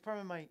think it's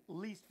probably my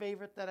least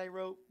favorite that I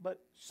wrote, but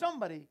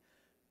somebody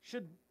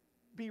should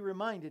be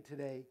reminded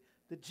today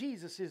that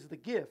Jesus is the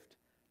gift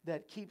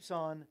that keeps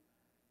on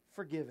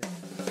forgiving.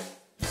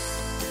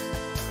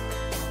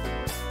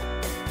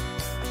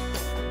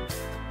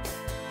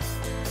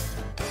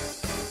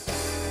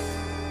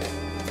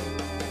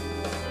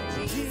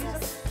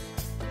 Jesus,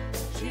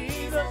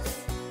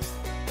 Jesus,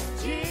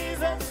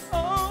 Jesus,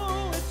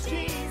 oh, it's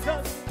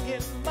Jesus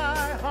in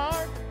my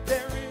heart.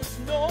 There is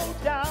no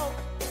doubt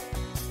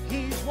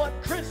He's what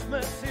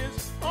Christmas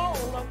is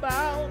all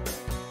about.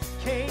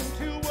 Came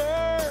to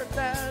earth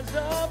as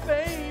a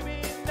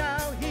baby,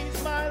 now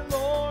He's my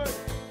Lord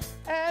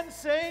and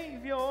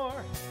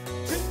Savior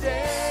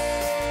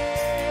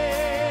today.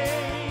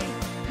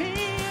 He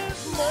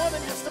is more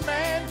than just a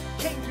man,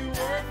 came to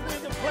earth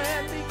with a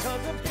plan.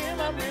 Because of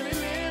Him I'm really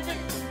living.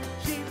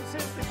 Jesus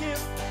is the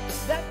gift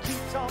that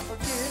keeps on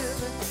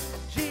forgiving.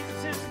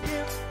 Jesus is the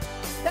gift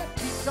that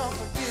keeps on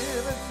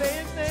forgiving. Say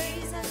His name.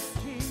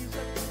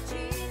 Jesus,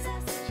 Jesus.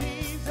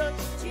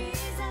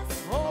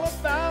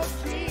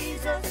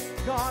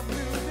 God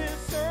knew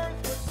this earth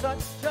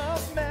was such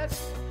a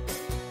mess,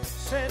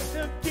 sent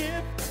a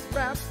gift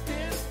wrapped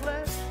in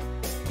flesh.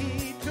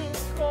 He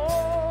took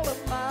all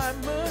of my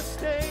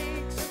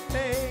mistakes and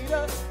made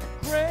a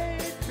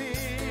great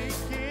big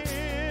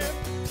gift.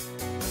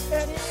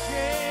 And it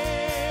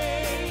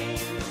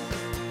changed.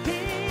 He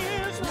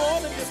is more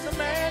than just a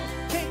man,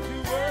 came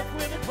to earth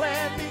with a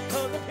plan.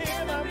 Because of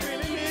him I'm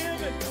really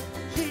living.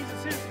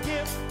 Jesus is the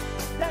gift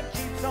that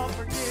keeps on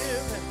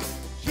forgiving.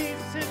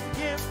 Jesus is the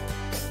gift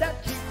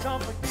that keeps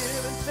on forgiving.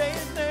 Say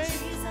his name,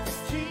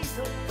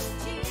 Jesus.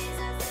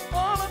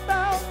 All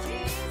about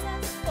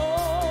Jesus.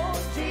 Oh,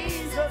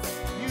 Jesus.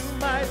 You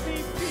might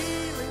be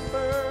feeling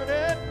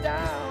burdened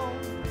down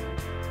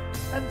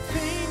and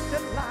think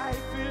that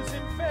life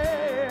isn't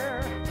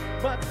fair,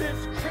 but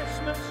this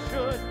Christmas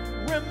should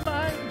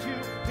remind you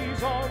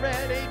he's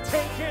already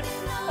taken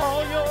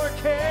all your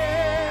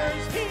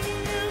cares. He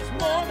is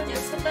more than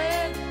just a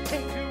man,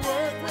 came to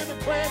earth with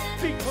a plan.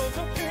 Because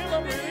of him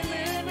I'm really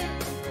living.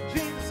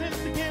 Jesus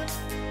is the gift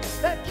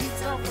that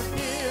keeps on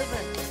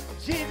forgiving.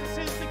 Jesus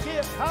is the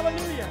gift,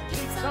 hallelujah,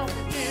 keeps on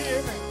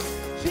forgiving.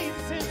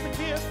 Jesus is the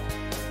gift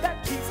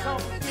that keeps on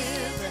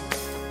forgiving.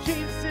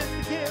 Jesus is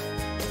the gift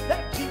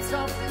that keeps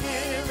on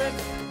forgiving.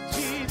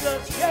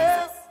 Jesus,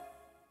 yeah.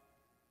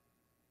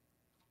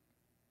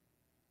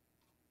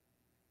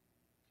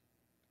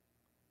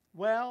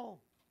 Well,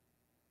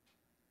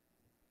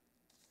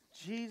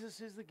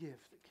 Jesus is the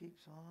gift that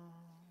keeps on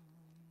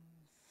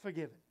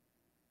forgiving.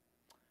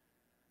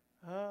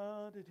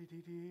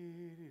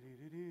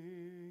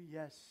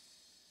 Yes.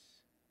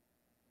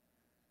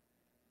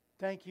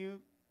 Thank you.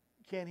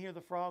 Can't hear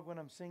the frog when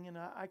I'm singing.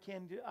 I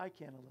can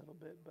a little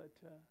bit, but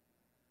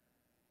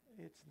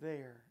it's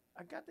there.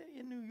 I got that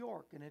in New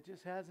York, and it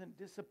just hasn't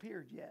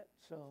disappeared yet.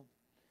 So,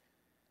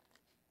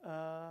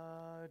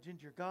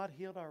 Ginger, God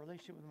healed our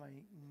relationship with my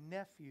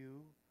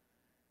nephew.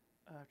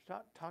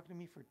 Talking to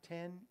me for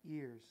 10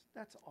 years.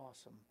 That's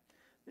awesome.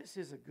 This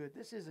is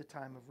a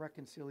time of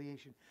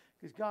reconciliation,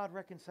 because God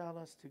reconciled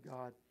us to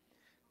God.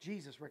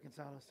 Jesus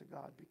reconciled us to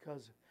God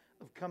because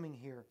of coming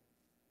here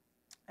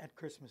at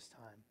Christmas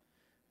time.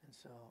 And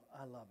so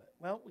I love it.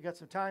 Well, we got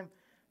some time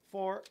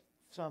for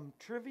some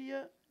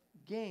trivia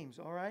games,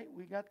 all right?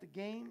 We got the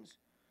games.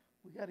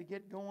 We got to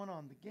get going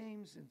on the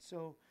games, and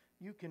so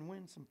you can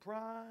win some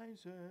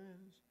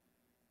prizes.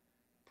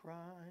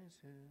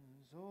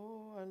 Prizes.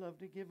 Oh, I love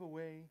to give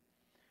away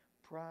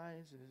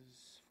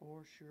prizes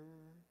for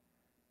sure.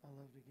 I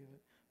love to give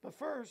it. But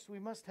first, we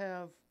must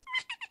have...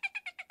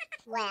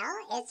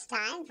 Well, it's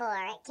time for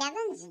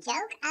Kevin's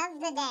Joke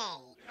of the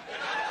Day.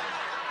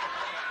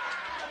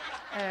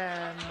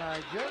 And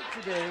my joke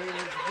today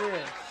is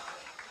this.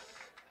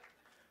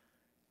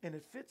 And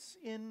it fits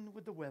in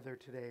with the weather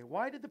today.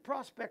 Why did the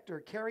prospector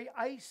carry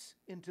ice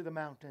into the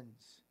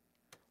mountains?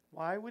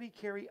 Why would he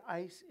carry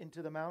ice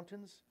into the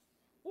mountains?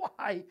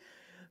 Why?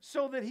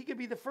 So that he could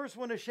be the first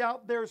one to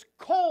shout, "There's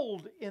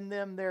cold in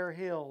them there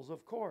hills,"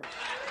 of course.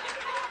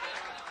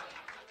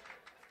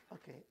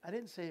 Okay, I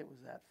didn't say it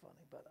was that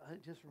funny, but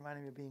it just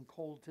reminded me of being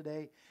cold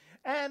today.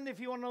 And if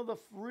you want to know the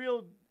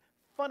real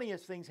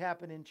funniest things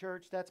happen in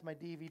church, that's my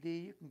DVD.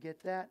 You can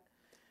get that.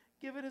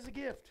 Give it as a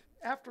gift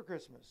after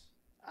Christmas.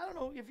 I don't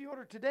know, if you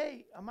order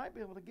today, I might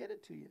be able to get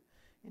it to you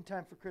in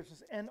time for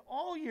Christmas. And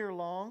all year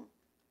long,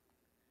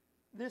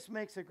 this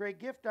makes a great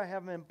gift. I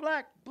have them in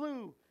black,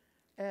 blue,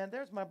 and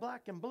there's my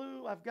black and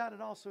blue. I've got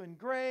it also in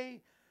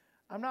gray.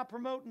 I'm not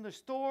promoting the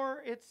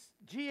store. It's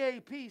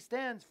GAP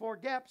stands for,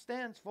 GAP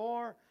stands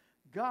for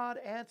God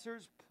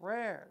Answers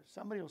Prayer.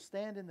 Somebody will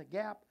stand in the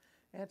gap,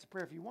 answer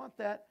prayer. If you want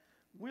that,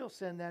 we'll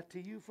send that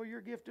to you for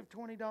your gift of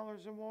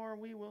 $20 or more.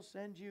 We will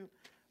send you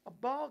a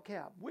ball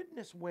cap.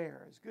 Witness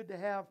wear is good to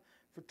have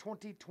for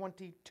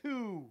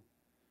 2022.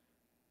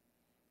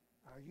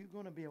 Are you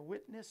going to be a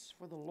witness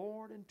for the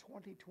Lord in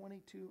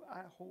 2022?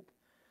 I hope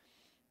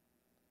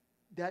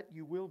that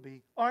you will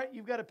be. All right,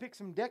 you've got to pick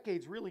some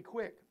decades really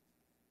quick.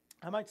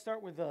 I might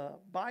start with the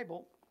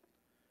Bible,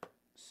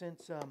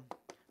 since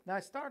now I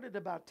started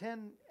about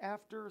 10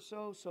 after or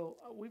so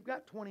we've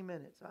got 20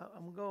 minutes.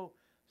 I'm going to go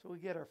so we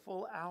get our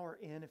full hour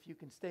in, if you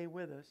can stay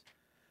with us.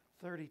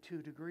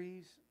 32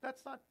 degrees.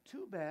 That's not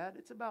too bad.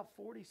 It's about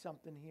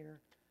 40-something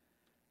here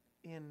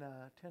in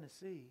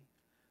Tennessee.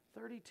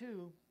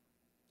 32.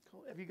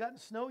 Cool. Have you gotten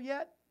snow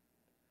yet?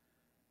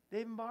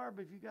 Dave and Barb,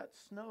 have you got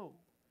snow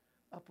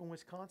up in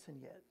Wisconsin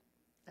yet?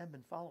 I haven't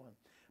been following.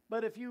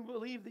 But if you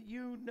believe that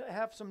you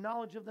have some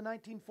knowledge of the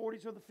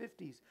 1940s or the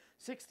 50s,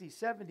 60s,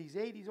 70s,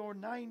 80s, or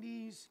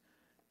 90s,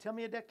 tell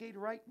me a decade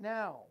right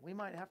now. We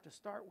might have to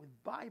start with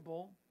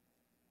Bible,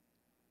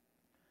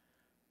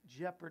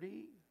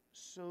 Jeopardy,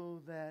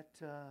 so that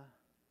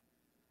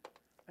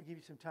I give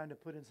you some time to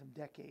put in some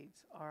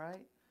decades, all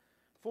right?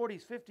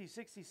 40s, 50s,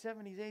 60s,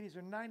 70s, 80s,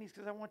 or 90s,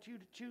 because I want you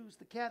to choose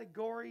the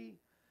category.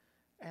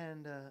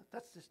 And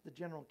that's just the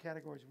general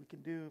categories we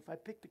can do. If I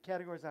pick the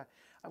categories,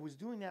 I was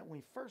doing that when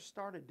we first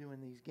started doing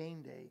these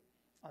game day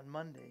on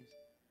Mondays.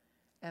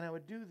 And I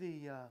would do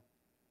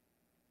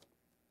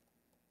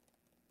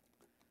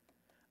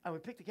I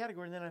would pick the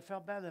category, and then I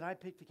felt bad that I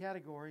picked the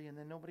category, and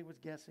then nobody was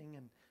guessing,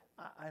 and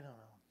I don't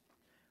know.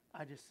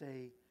 I just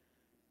say,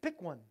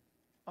 pick one.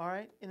 All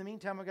right? In the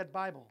meantime, I've got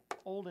Bible,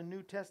 Old and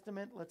New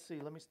Testament. Let's see.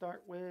 Let me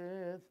start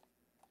with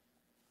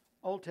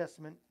Old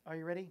Testament. Are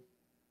you ready?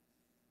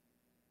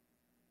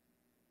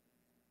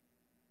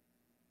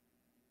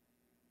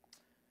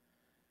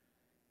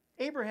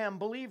 Abraham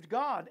believed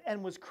God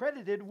and was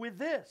credited with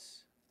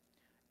this.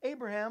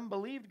 Abraham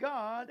believed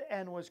God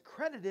and was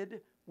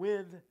credited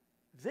with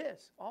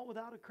this, all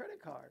without a credit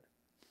card.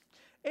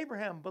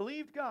 Abraham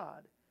believed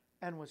God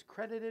and was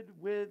credited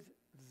with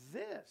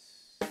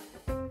this.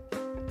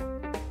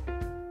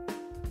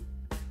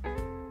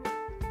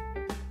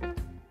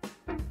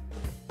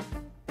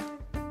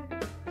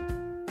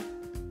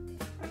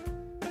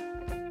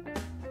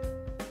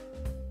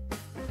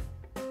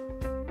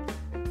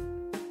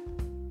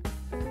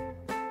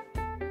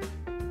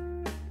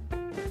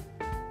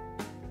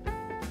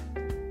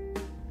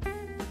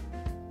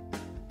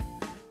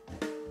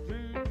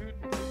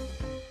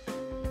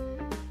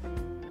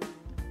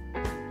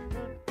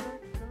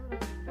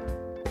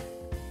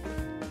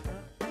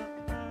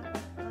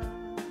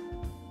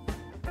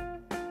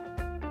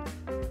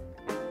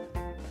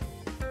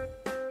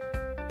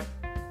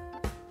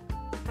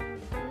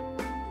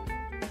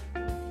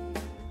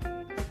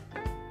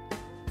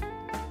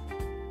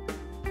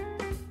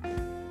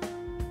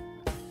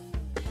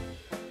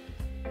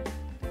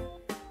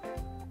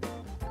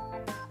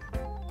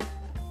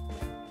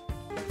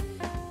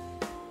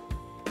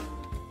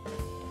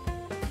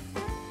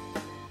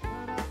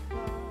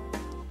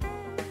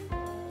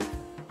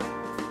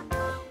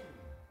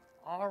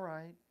 All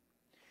right.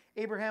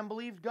 Abraham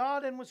believed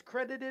God and was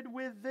credited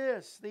with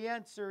this. The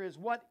answer is,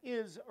 what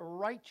is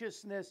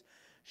righteousness?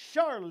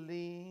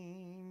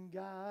 Charlene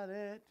got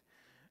it.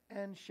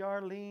 And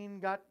Charlene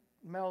got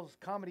Mel's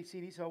comedy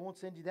CD, so I won't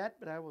send you that,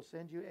 but I will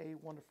send you a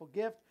wonderful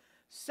gift.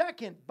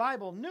 Second,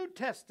 Bible, New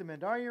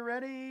Testament. Are you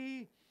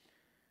ready?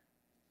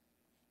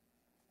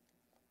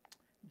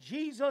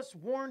 Jesus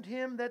warned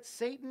him that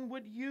Satan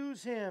would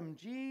use him.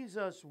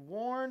 Jesus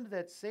warned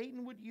that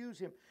Satan would use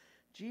him.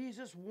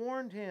 Jesus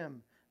warned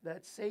him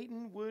that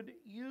Satan would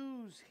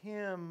use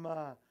him.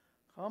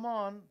 Come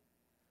on.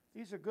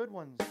 These are good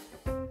ones.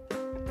 You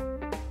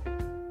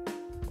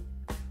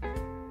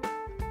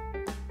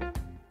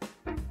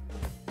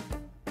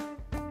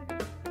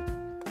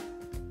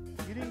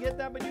didn't get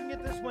that, but you can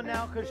get this one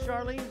now because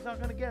Charlene's not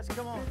going to guess.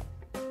 Come on.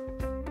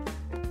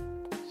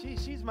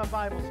 She's my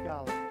Bible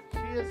scholar.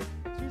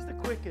 She's the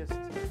quickest.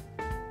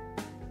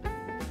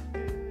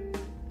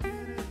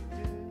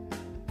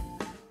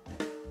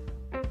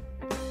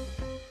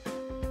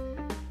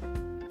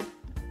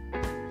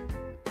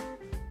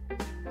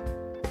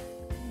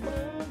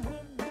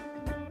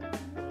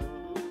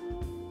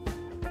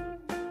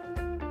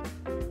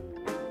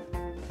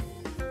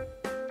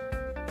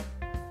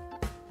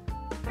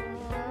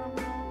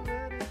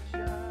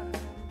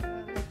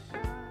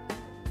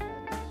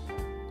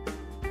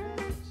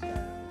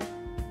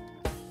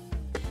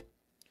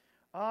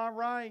 All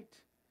right.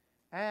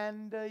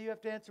 And you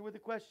have to answer with a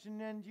question,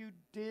 and you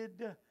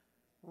did.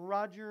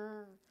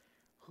 Roger,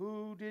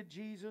 who did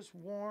Jesus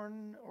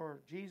warn, or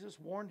Jesus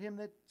warned him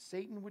that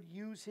Satan would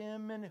use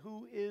him, and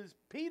who is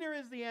Peter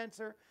is the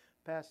answer.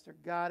 Pastor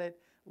got it.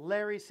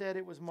 Larry said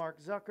it was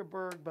Mark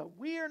Zuckerberg, but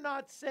we are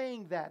not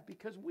saying that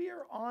because we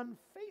are on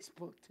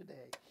Facebook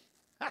today.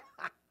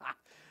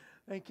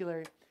 Thank you,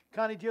 Larry.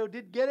 Connie Joe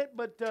did get it,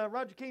 but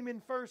Roger came in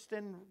first,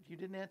 and you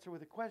didn't answer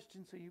with a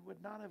question, so you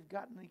would not have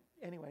gotten the...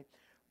 Anyway,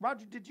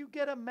 Roger, did you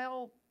get a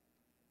Mel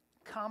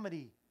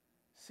comedy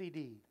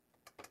CD?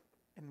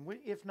 And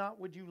if not,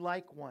 would you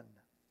like one?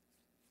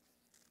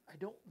 I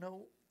don't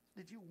know.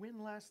 Did you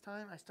win last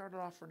time? I started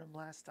offering them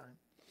last time.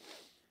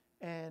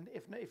 And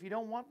if you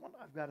don't want one,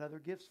 I've got other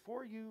gifts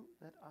for you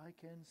that I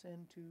can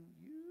send to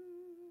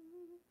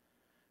you.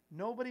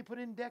 Nobody put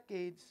in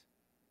decades.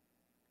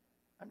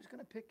 I'm just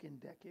going to pick in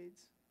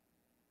decades.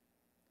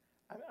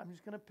 I'm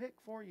just going to pick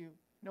for you.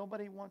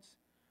 Nobody wants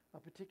a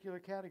particular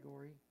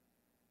category.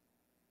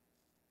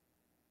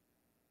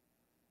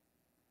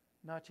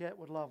 Not yet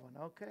would love one.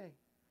 Okay.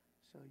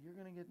 So you're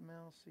going to get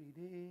Mel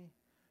CD.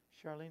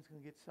 Charlene's going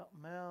to get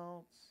something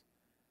else.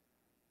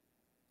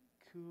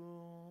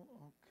 Cool.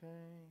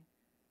 Okay.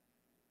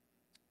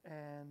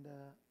 And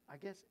I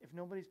guess if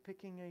nobody's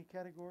picking a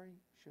category,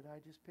 should I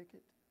just pick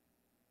it?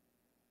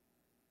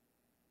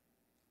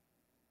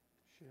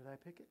 Should I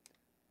pick it?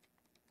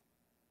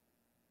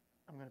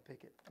 I'm going to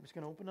pick it. I'm just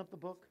going to open up the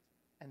book,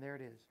 and there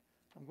it is.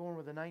 I'm going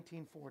with the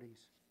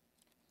 1940s.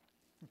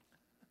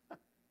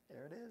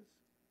 There it is.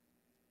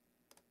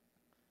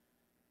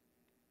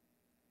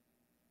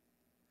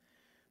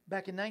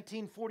 Back in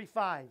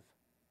 1945,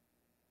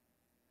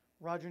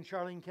 Roger and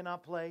Charlene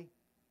cannot play.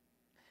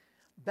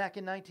 Back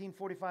in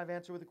 1945,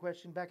 answer with a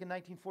question. Back in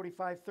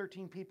 1945,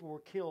 13 people were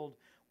killed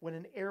when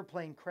an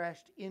airplane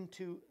crashed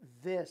into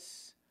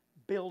this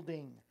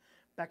building.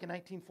 Back in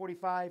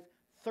 1945,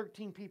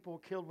 13 people were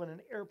killed when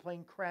an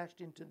airplane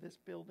crashed into this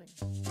building.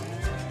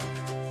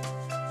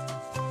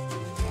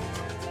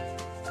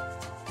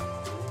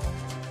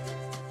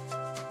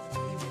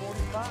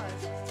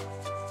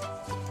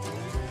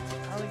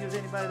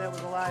 anybody that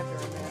was alive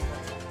during that.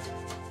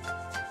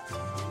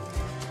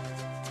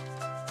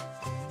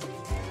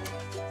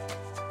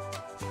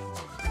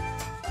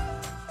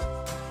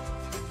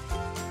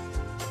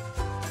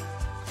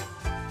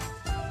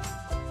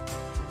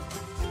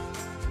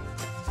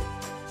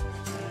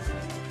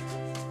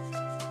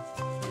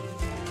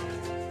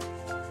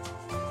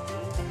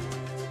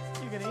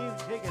 You can even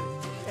take an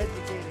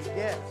educated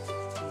guess.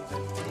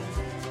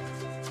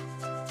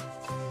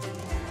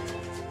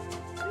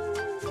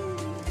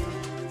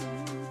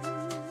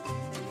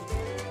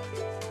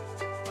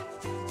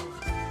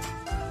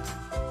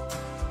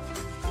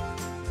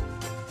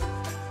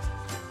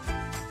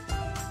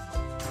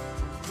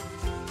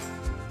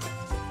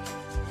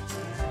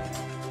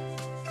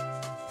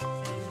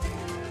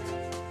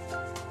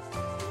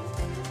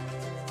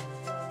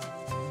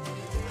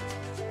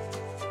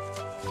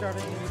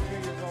 Starting when you were 2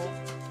 years old.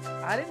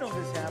 I didn't know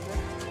this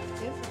happened.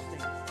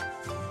 Interesting.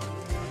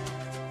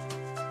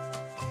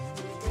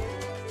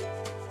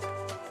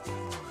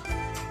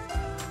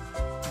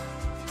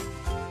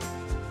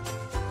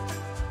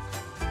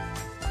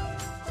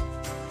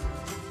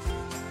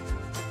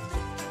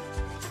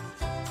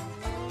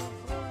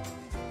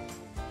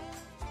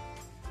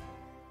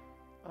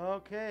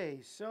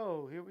 Okay,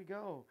 so here we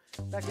go.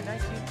 Back in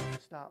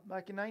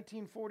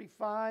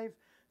 1945,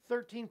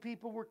 13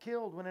 people were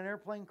killed when an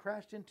airplane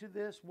crashed into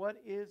this.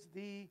 What is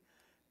the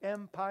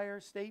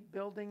Empire State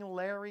Building?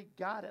 Larry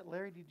got it.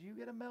 Larry, did you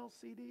get a Mel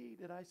CD?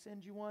 Did I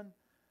send you one?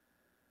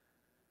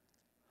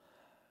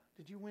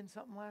 Did you win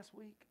something last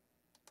week?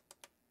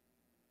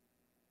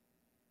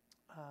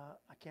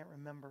 I can't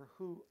remember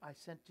who. I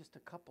sent just a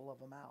couple of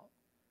them out.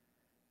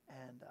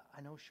 And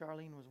I know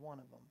Charlene was one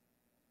of them.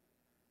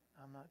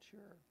 I'm not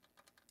sure.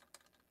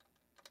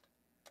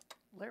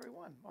 Larry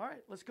won. All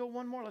right, let's go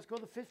one more. Let's go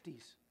to the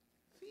 50s.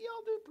 See,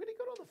 y'all do pretty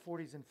good on the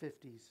 40s and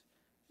 50s.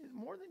 It's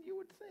more than you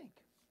would think.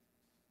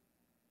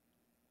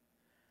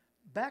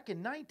 Back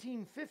in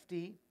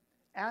 1950,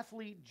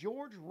 athlete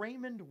George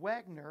Raymond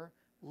Wagner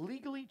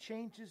legally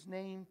changed his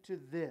name to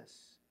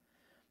this.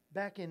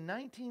 Back in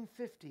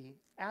 1950,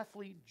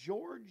 athlete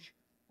George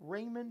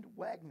Raymond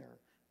Wagner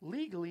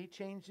legally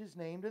changed his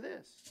name to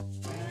this.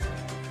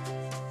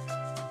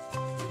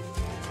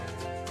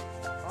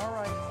 All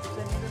right,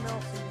 sending the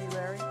Mel CD,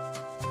 Larry.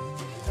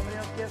 Somebody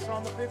else guess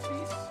on the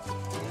 50s?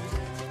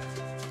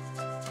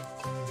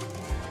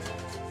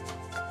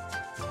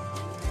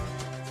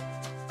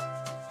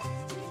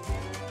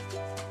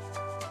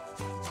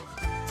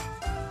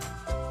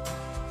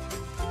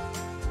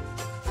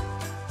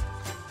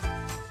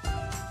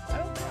 I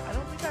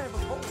don't think I have a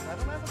cold. I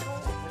don't have a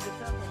cold. I just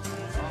have a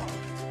cough.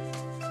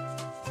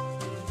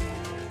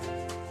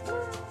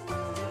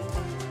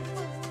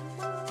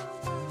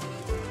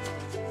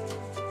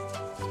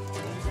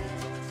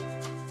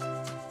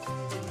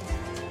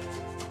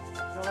 Do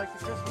you like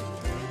the Christmas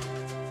tree?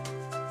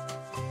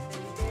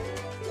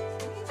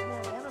 It needs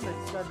more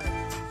ornaments, doesn't it?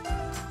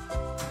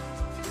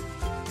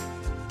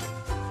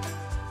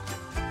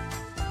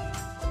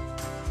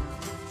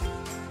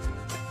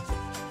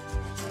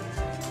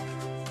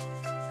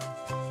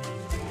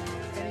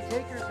 Any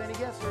takers? Any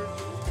guessers?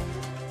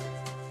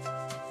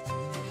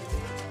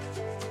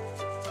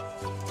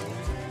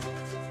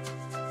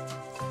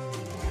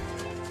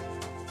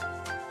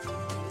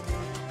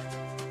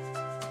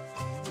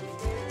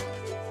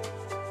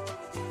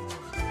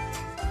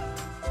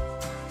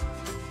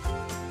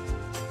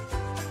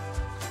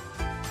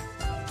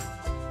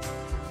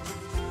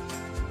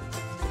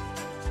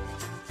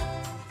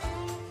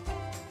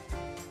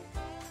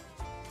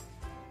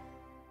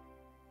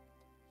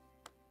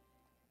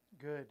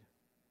 Good.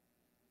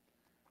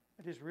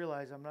 I just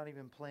realized I'm not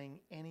even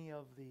playing any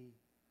of the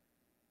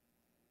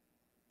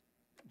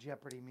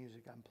Jeopardy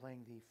music. I'm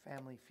playing the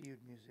Family Feud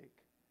music.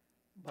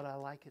 But I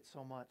like it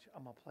so much,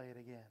 I'm going to play it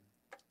again.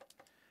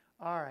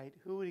 All right,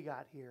 who we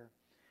got here?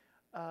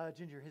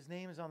 Ginger, his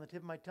name is on the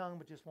tip of my tongue,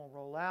 but just won't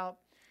roll out.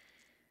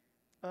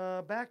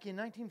 Back in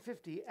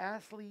 1950,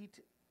 athlete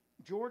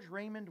George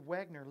Raymond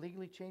Wagner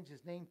legally changed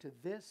his name to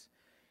this.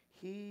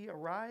 He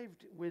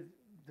arrived with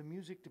the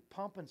music to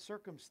Pomp and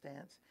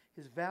Circumstance.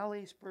 His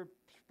valet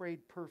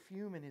sprayed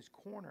perfume in his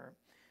corner.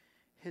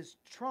 His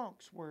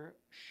trunks were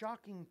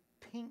shocking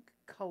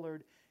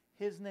pink-colored.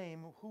 His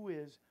name, who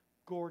is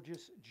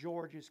Gorgeous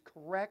George, is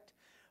correct.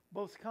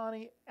 Both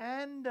Connie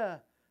and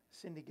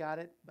Cindy got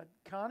it, but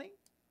Connie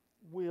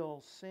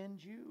will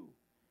send you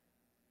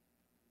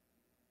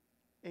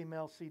a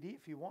Mel CD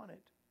if you want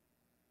it.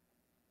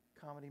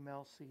 Comedy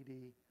Mel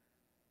CD.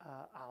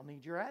 I'll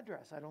need your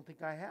address. I don't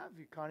think I have.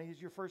 Connie,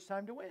 is your first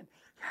time to win.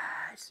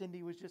 Yeah,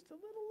 Cindy was just a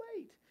little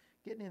late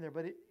getting in there,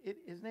 but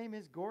his name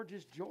is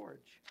Gorgeous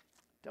George.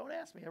 Don't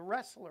ask me. A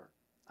wrestler,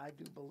 I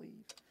do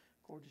believe.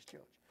 Gorgeous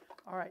George.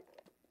 All right.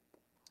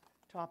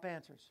 Top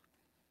answers.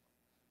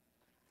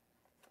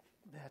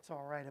 That's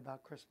all right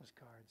about Christmas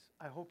cards.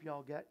 I hope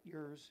y'all get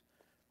yours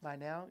by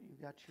now. You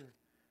got your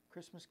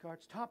Christmas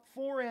cards. Top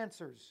 4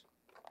 answers.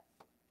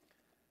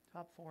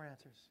 Top 4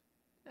 answers.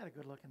 Not a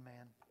good-looking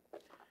man.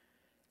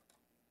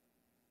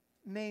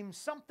 Name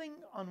something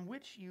on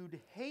which you'd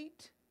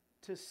hate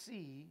to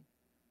see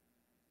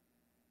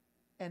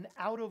an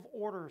out of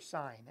order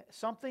sign.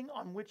 Something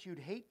on which you'd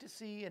hate to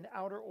see an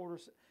out of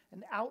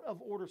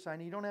order sign.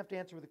 You don't have to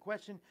answer with a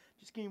question.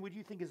 Just give me what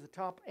you think is the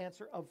top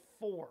answer of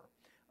 4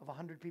 of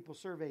 100 people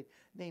surveyed.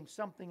 Name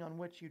something on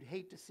which you'd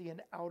hate to see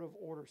an out of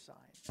order sign.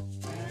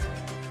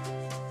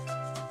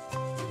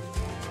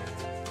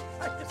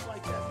 I just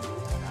like that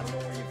music. I don't know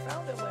where you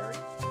found it, Larry.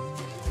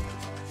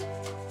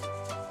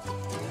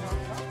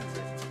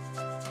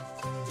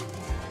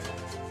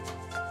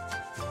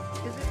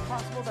 Is it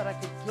possible that I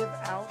could give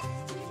out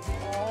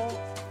all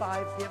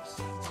 5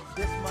 gifts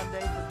this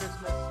Monday for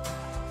Christmas?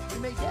 You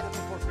may get it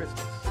before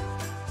Christmas.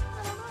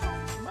 I don't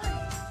know. You might.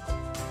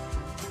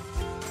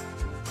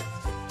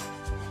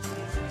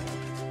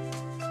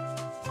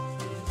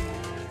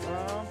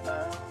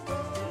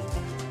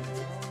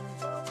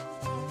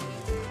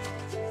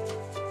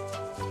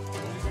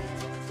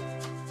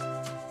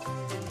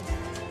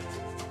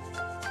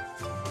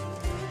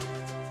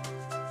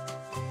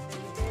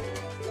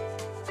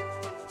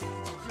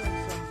 Doing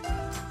some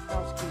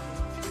housekeeping.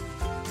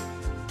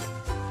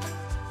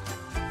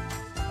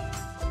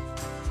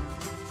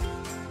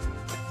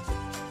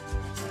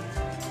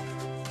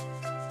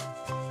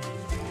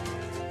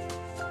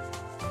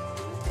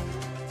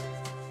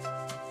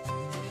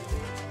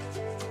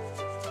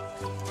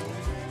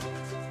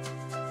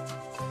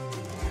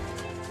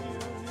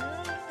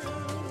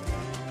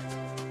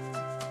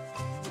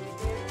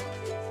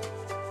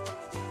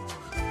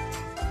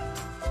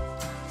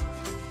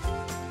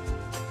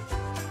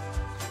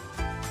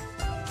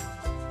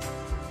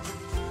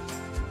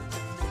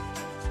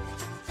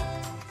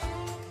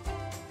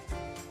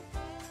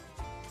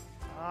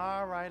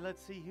 All right,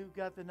 let's see who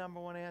got the number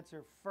 1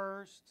 answer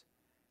first.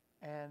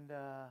 And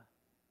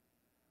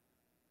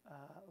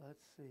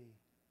let's see.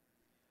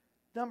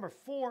 Number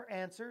 4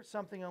 answer,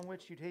 something on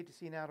which you'd hate to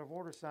see an out of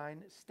order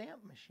sign,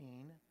 stamp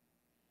machine.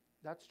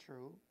 That's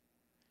true.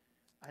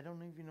 I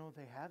don't even know if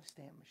they have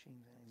stamp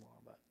machines anymore.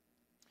 But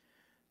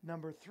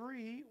number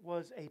 3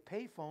 was a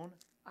payphone.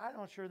 I'm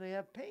not sure they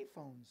have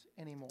payphones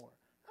anymore.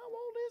 How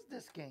old is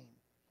this game?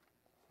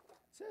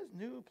 It says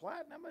new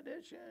platinum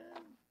edition.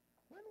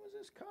 When was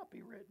this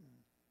copy written?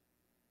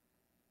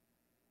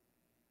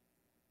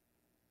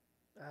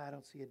 I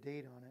don't see a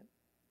date on it.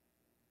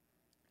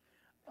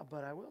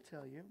 But I will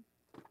tell you,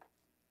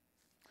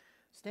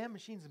 stamp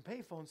machines and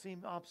payphones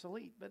seem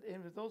obsolete. But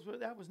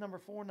that was number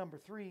 4, number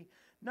 3.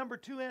 Number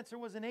 2 answer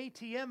was an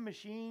ATM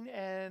machine,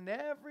 and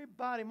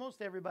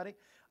most everybody.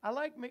 I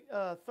like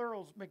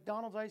Thurl's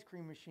McDonald's ice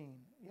cream machine.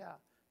 Yeah,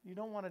 you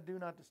don't want a do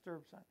not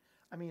disturb sign.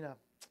 I mean, a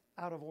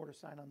out of order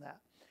sign on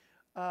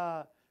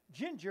that.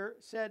 Ginger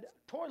said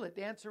toilet.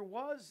 The answer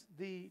was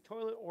the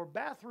toilet or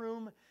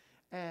bathroom.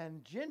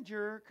 And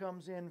Ginger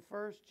comes in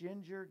first.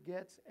 Ginger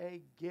gets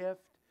a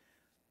gift.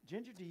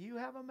 Ginger, do you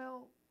have a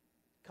Mel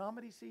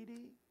comedy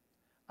CD?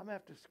 I'm going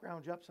to have to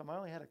scrounge up some. I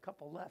only had a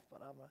couple left,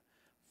 but I'm going to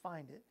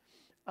find it.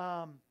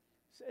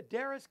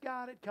 Darius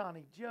got it.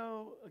 Connie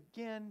Joe,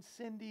 again,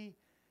 Cindy,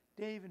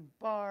 Dave and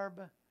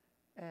Barb,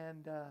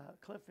 and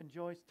Cliff and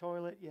Joyce,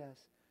 toilet,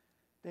 yes.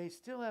 They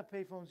still have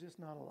payphones, just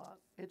not a lot.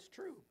 It's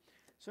true.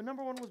 So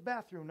number 1 was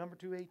bathroom, number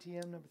 2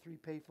 ATM, number 3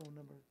 payphone,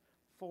 number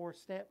 4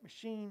 stamp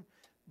machine.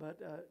 But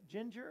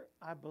Ginger,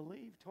 I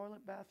believe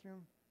toilet,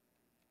 bathroom.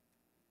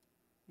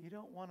 You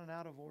don't want an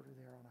out of order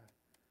there on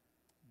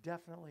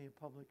definitely a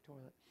public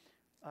toilet.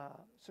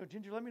 So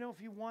Ginger, let me know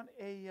if you want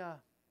a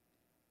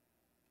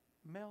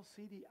mail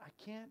CD. I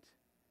can't.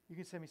 You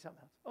can send me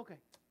something else. Okay,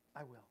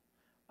 I will.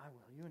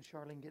 You and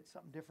Charlene get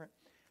something different.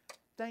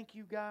 Thank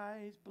you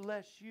guys.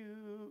 Bless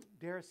you.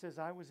 Dara says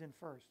I was in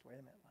first. Wait a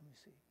minute. Let me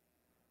see.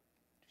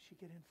 Did she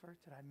get in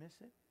first? Did I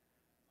miss it?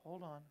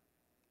 Hold on.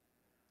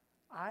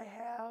 I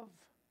have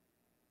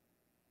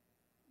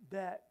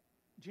that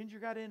Ginger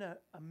got in a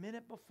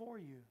minute before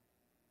you,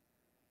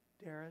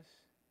 Darius,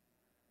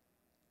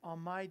 on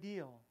my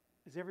deal.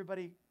 Does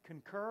everybody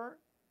concur?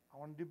 I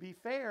wanted to be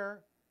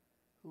fair.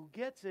 Who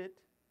gets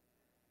it?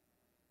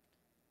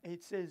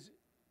 It says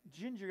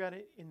Ginger got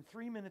it in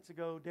 3 minutes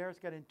ago. Darius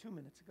got it in 2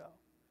 minutes ago.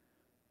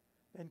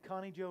 Then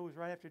Connie Joe was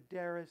right after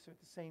Darius at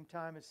the same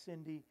time as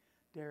Cindy,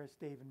 Darius,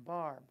 Dave, and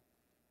Barb.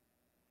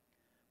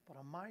 But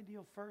on my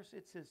deal first,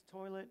 it says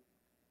toilet,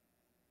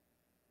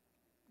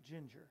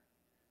 Ginger.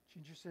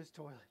 Ginger says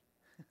toilet.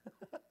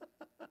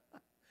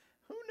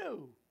 Who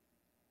knew?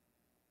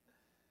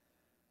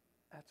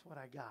 That's what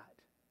I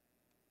got.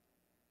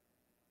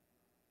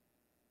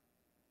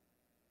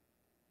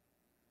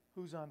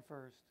 Who's on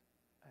first?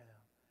 I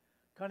know.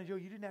 Connie Joe,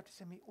 you didn't have to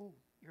send me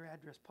your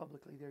address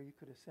publicly there. You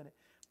could have sent it.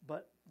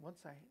 But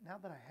now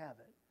that I have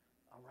it,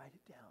 I'll write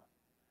it down.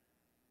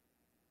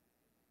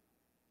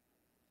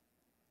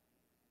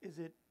 Is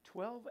it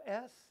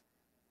 12S?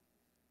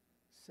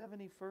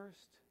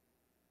 71st?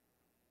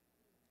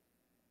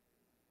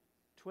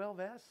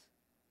 12S?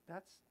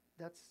 That's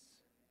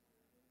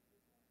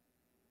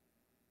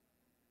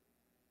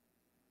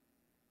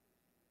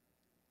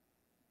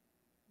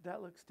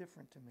that looks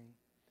different to me.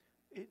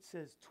 It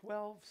says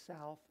 12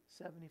 South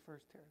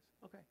 71st Terrace.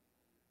 Okay.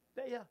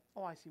 Yeah.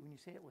 Oh, I see. When you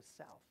say it was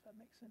south, that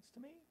makes sense to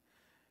me.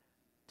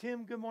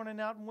 Tim, good morning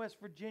out in West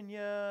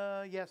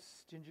Virginia.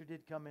 Yes, Ginger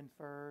did come in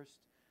first.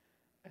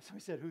 And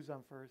somebody said, who's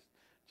on first?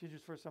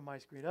 Ginger's first on my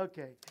screen.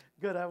 Okay,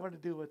 good. I want to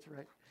do what's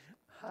right.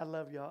 I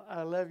love y'all.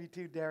 I love you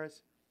too,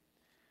 Darius.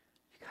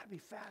 You got to be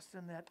fast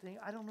on that thing.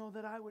 I don't know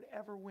that I would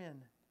ever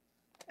win.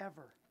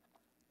 Ever.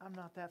 I'm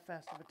not that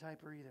fast of a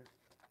typer either.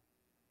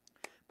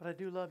 But I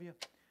do love you.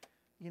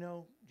 You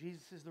know,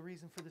 Jesus is the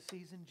reason for the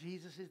season.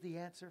 Jesus is the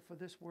answer for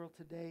this world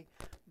today.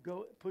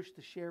 Go push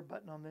the share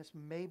button on this.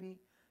 Maybe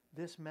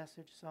this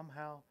message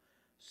somehow,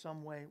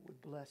 some way would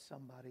bless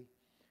somebody.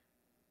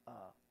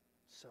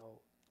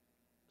 So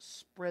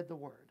spread the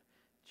word.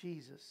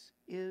 Jesus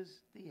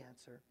is the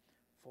answer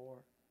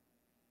for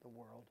the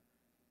world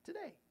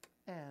today.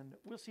 And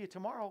we'll see you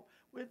tomorrow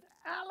with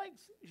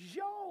Alex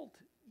Jolt.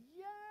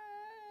 Yay!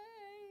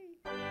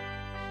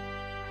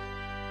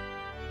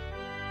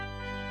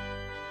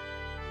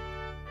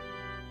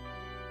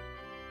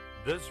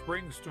 This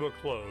brings to a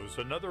close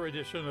another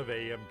edition of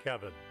AM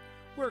Kevin.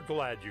 We're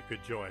glad you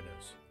could join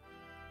us.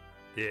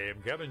 The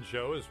AM Kevin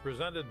Show is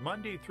presented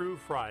Monday through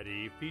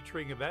Friday,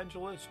 featuring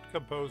evangelist,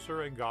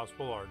 composer, and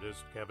gospel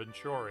artist Kevin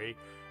Shorey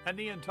and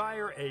the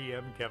entire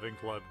AM Kevin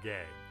Club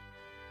gang.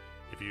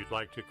 If you'd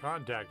like to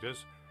contact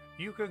us,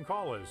 you can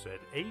call us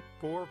at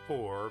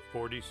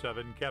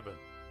 844-47-KEVIN.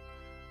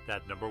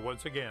 That number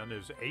once again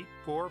is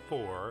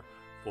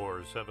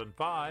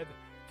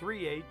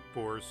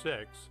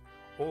 844-475-3846,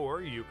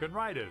 or you can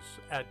write us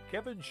at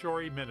Kevin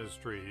Shorey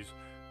Ministries,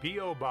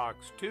 P.O.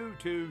 Box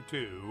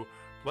 222,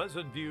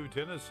 Pleasant View,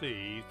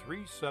 Tennessee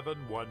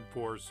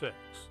 37146.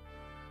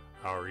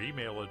 Our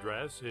email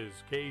address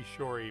is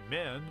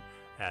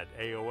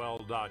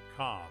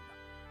kshorymen@aol.com.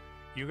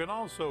 You can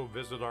also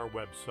visit our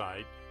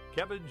website,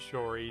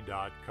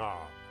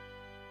 kevinshorey.com.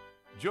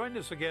 Join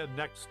us again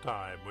next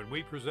time when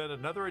we present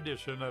another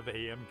edition of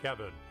AM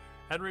Kevin.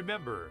 And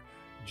remember,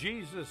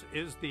 Jesus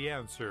is the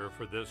answer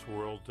for this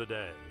world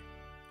today.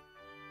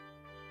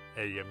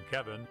 AM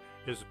Kevin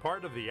is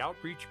part of the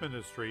outreach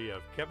ministry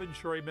of Kevin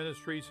Shorey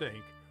Ministries,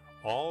 Inc.,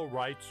 all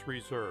rights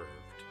reserved.